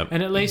 Yep.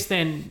 And at least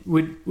then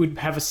would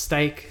have a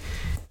stake,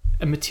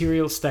 a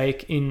material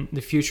stake in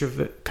the future of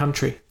the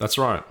country. That's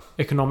right.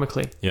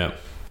 Economically. Yeah.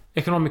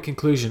 Economic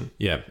inclusion.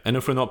 Yeah. And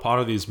if we're not part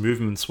of these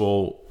movements,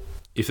 well,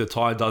 if the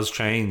tide does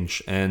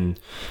change and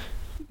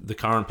the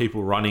current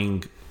people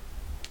running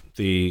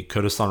the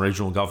Kurdistan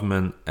regional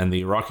government and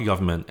the Iraqi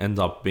government end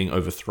up being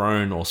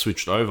overthrown or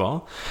switched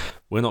over,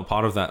 we're not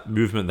part of that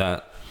movement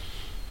that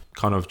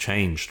kind of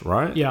changed,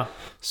 right? Yeah.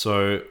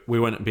 So we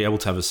won't be able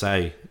to have a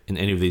say in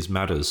any of these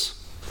matters.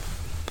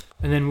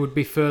 And then would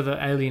be further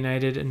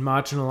alienated and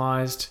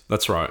marginalised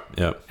That's right.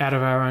 Yeah. out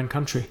of our own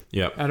country,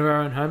 Yeah. out of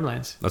our own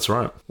homelands. That's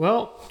right.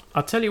 Well,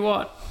 I'll tell you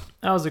what,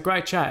 that was a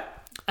great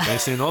chat.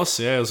 Thanks, Ninos.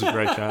 Yeah, it was a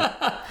great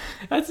chat.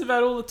 That's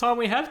about all the time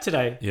we have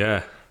today.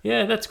 Yeah.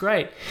 Yeah, that's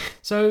great.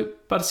 So,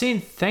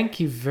 Barsin, thank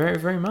you very,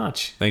 very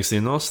much. Thanks,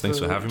 Ninos. Thanks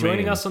for having me.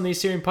 Joining us on the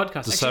Assyrian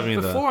podcast. Just Actually,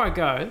 having before I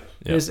go,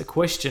 there's a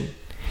question.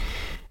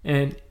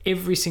 And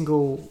every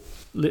single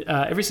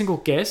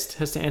guest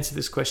has to answer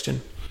this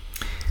question.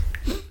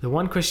 The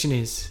one question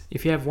is,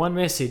 if you have one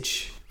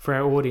message for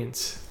our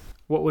audience,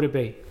 what would it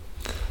be?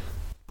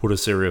 Put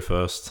Assyria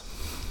first.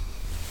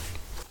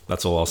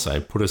 That's all I'll say.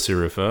 Put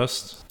Assyria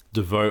first.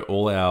 Devote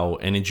all our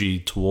energy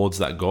towards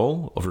that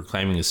goal of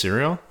reclaiming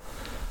Assyria,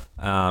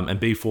 and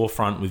be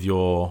forefront with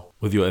your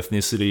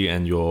ethnicity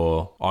and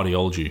your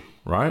ideology.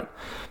 Right?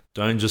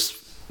 Don't just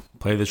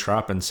play the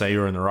trap and say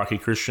you're an Iraqi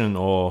Christian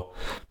or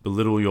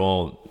belittle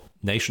your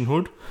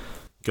nationhood.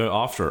 Go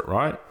after it.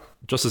 Right?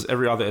 Just as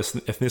every other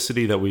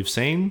ethnicity that we've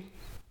seen,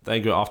 they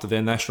go after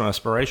their national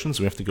aspirations.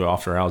 We have to go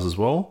after ours as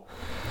well.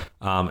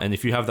 And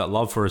if you have that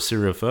love for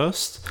Assyria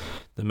first,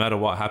 no matter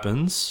what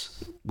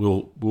happens,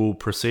 we'll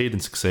proceed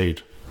and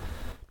succeed,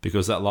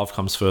 because that love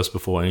comes first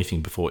before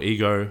anything, before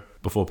ego,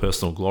 before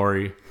personal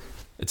glory.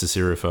 It's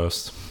Assyria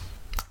first.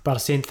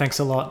 Barsin, thanks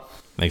a lot.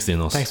 Thanks,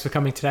 Dinos. Thanks for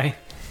coming today.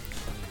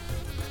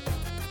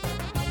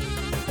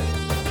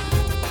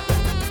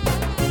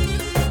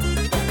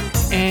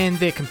 And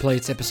that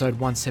completes episode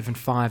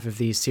 175 of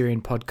the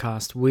Assyrian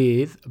podcast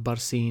with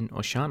Barsin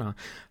Oshana.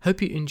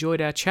 Hope you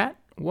enjoyed our chat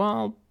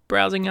while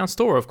browsing our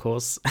store, of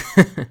course.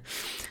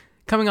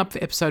 Coming up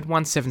for episode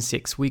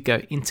 176, we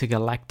go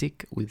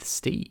intergalactic with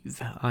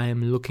Steve. I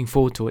am looking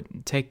forward to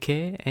it. Take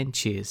care and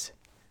cheers.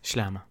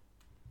 Shlama.